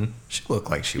cars. Mm-hmm. She looked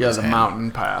like she was the handling-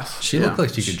 mountain pass. She looked like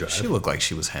she could drive. She looked like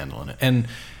she was handling it. And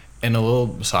a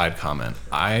little side comment,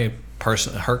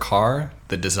 her car,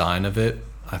 the design of it,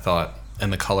 I thought,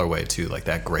 and the colorway too, like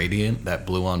that gradient, that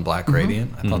blue on black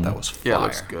gradient, I thought that was fire. Yeah, it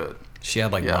looks good. She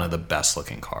had like Yeah. one of the best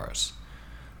looking cars.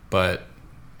 But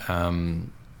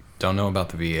don't know about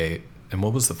the V8. And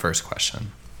what was the first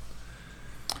question?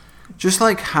 Just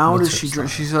like, how What's does her she drive?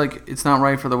 style? She's like, it's not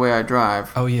right for the way I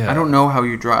drive. Oh, yeah. I don't know how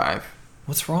you drive.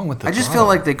 What's wrong with the I just feel throttle?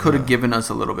 like they could have Yeah. given us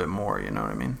a little bit more, you know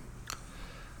what I mean?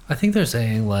 I think they're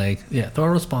saying like, yeah,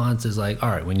 throttle response is like, all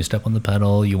right, when you step on the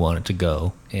pedal, you want it to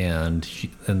go, and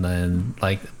then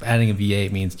like adding a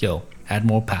V8 means, yo, add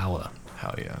more power.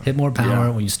 Hell yeah. Hit more power. Yeah.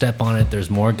 When you step on it, there's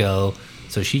more go.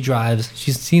 So she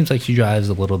seems like she drives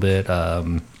a little bit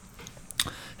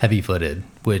heavy-footed,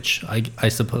 which I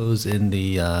suppose in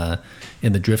the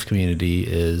drift community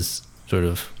is sort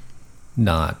of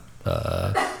not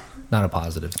a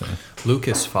positive thing.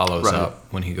 Lucas follows Right. up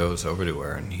when he goes over to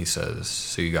her and he says,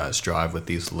 so you guys drive with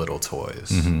these little toys.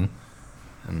 Mm-hmm.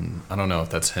 And I don't know if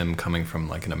that's him coming from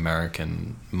like an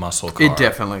American muscle car. It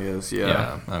definitely is.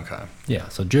 Yeah. Okay. Yeah,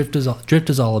 so drift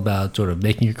is all about sort of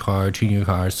making your car, tuning your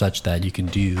car such that you can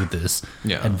do this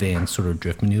Yeah. advanced sort of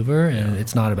drift maneuver, and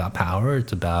it's not about power.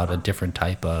 It's about a different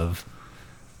type of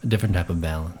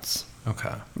balance.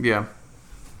 Okay. Yeah.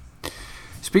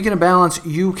 Speaking of balance,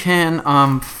 you can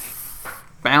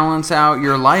balance out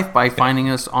your life by finding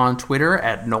us on Twitter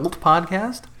at Nolt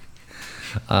Podcast.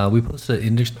 We post to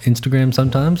Instagram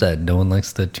sometimes at No One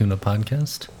Likes the Tuna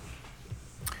Podcast.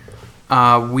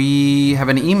 We have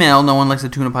an email, no one likes the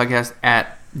tuna podcast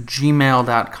at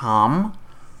gmail.com.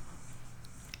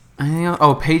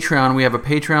 Patreon. We have a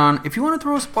Patreon. If you want to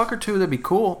throw us a buck or two, that'd be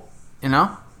cool. You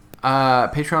know?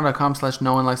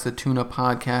 Patreon.com/no one likes the tuna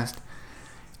podcast.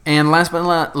 And last but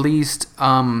not least,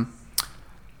 the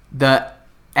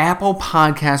Apple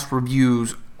Podcast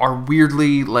reviews are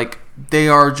weirdly like, they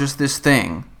are just this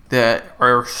thing that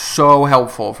are so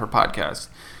helpful for podcasts.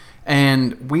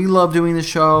 And we love doing the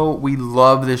show. We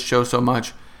love this show so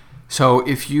much. So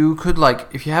if you could, like,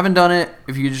 if you haven't done it,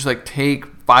 if you could just like take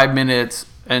 5 minutes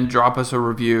and drop us a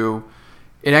review,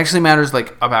 it actually matters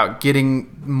like about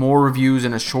getting more reviews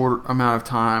in a short amount of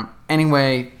time.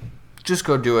 Anyway, just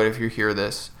go do it if you hear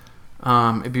this.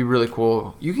 It'd be really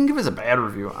cool. You can give us a bad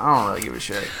review. I don't really give a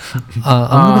shit.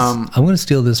 I'm gonna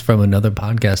steal this from another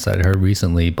podcast that I heard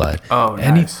recently, but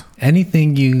nice.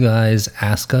 anything you guys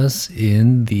ask us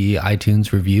in the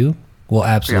iTunes review, we'll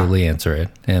absolutely answer it.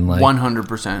 And like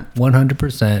 100%.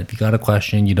 100%. If you got a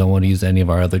question, you don't want to use any of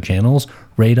our other channels,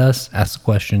 rate us, ask a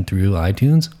question through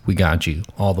iTunes. We got you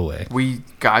all the way. We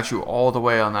got you all the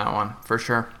way on that one, for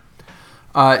sure.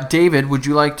 David, would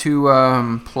you like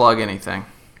to plug anything?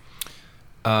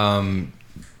 Tune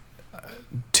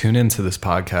into this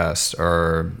podcast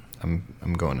or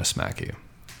I'm going to smack you.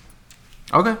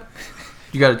 Okay.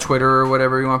 You got a Twitter or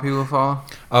whatever you want people to follow?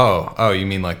 Oh, you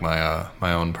mean like my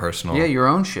own personal? Yeah, your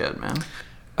own shit, man.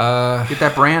 Get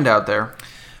that brand out there.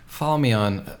 Follow me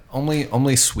on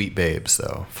only sweet babes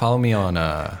though. Follow me on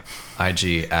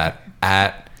IG at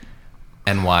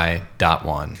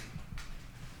ny.1.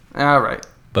 All right.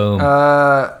 Boom.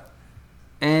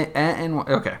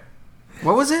 Okay.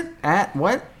 What was it? At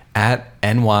what? At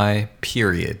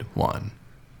ny.1.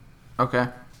 Okay.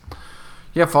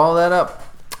 Yeah, follow that up.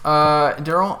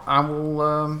 Daryl, I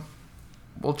will.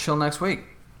 We'll chill next week.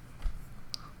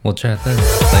 We'll chat then.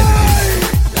 Later.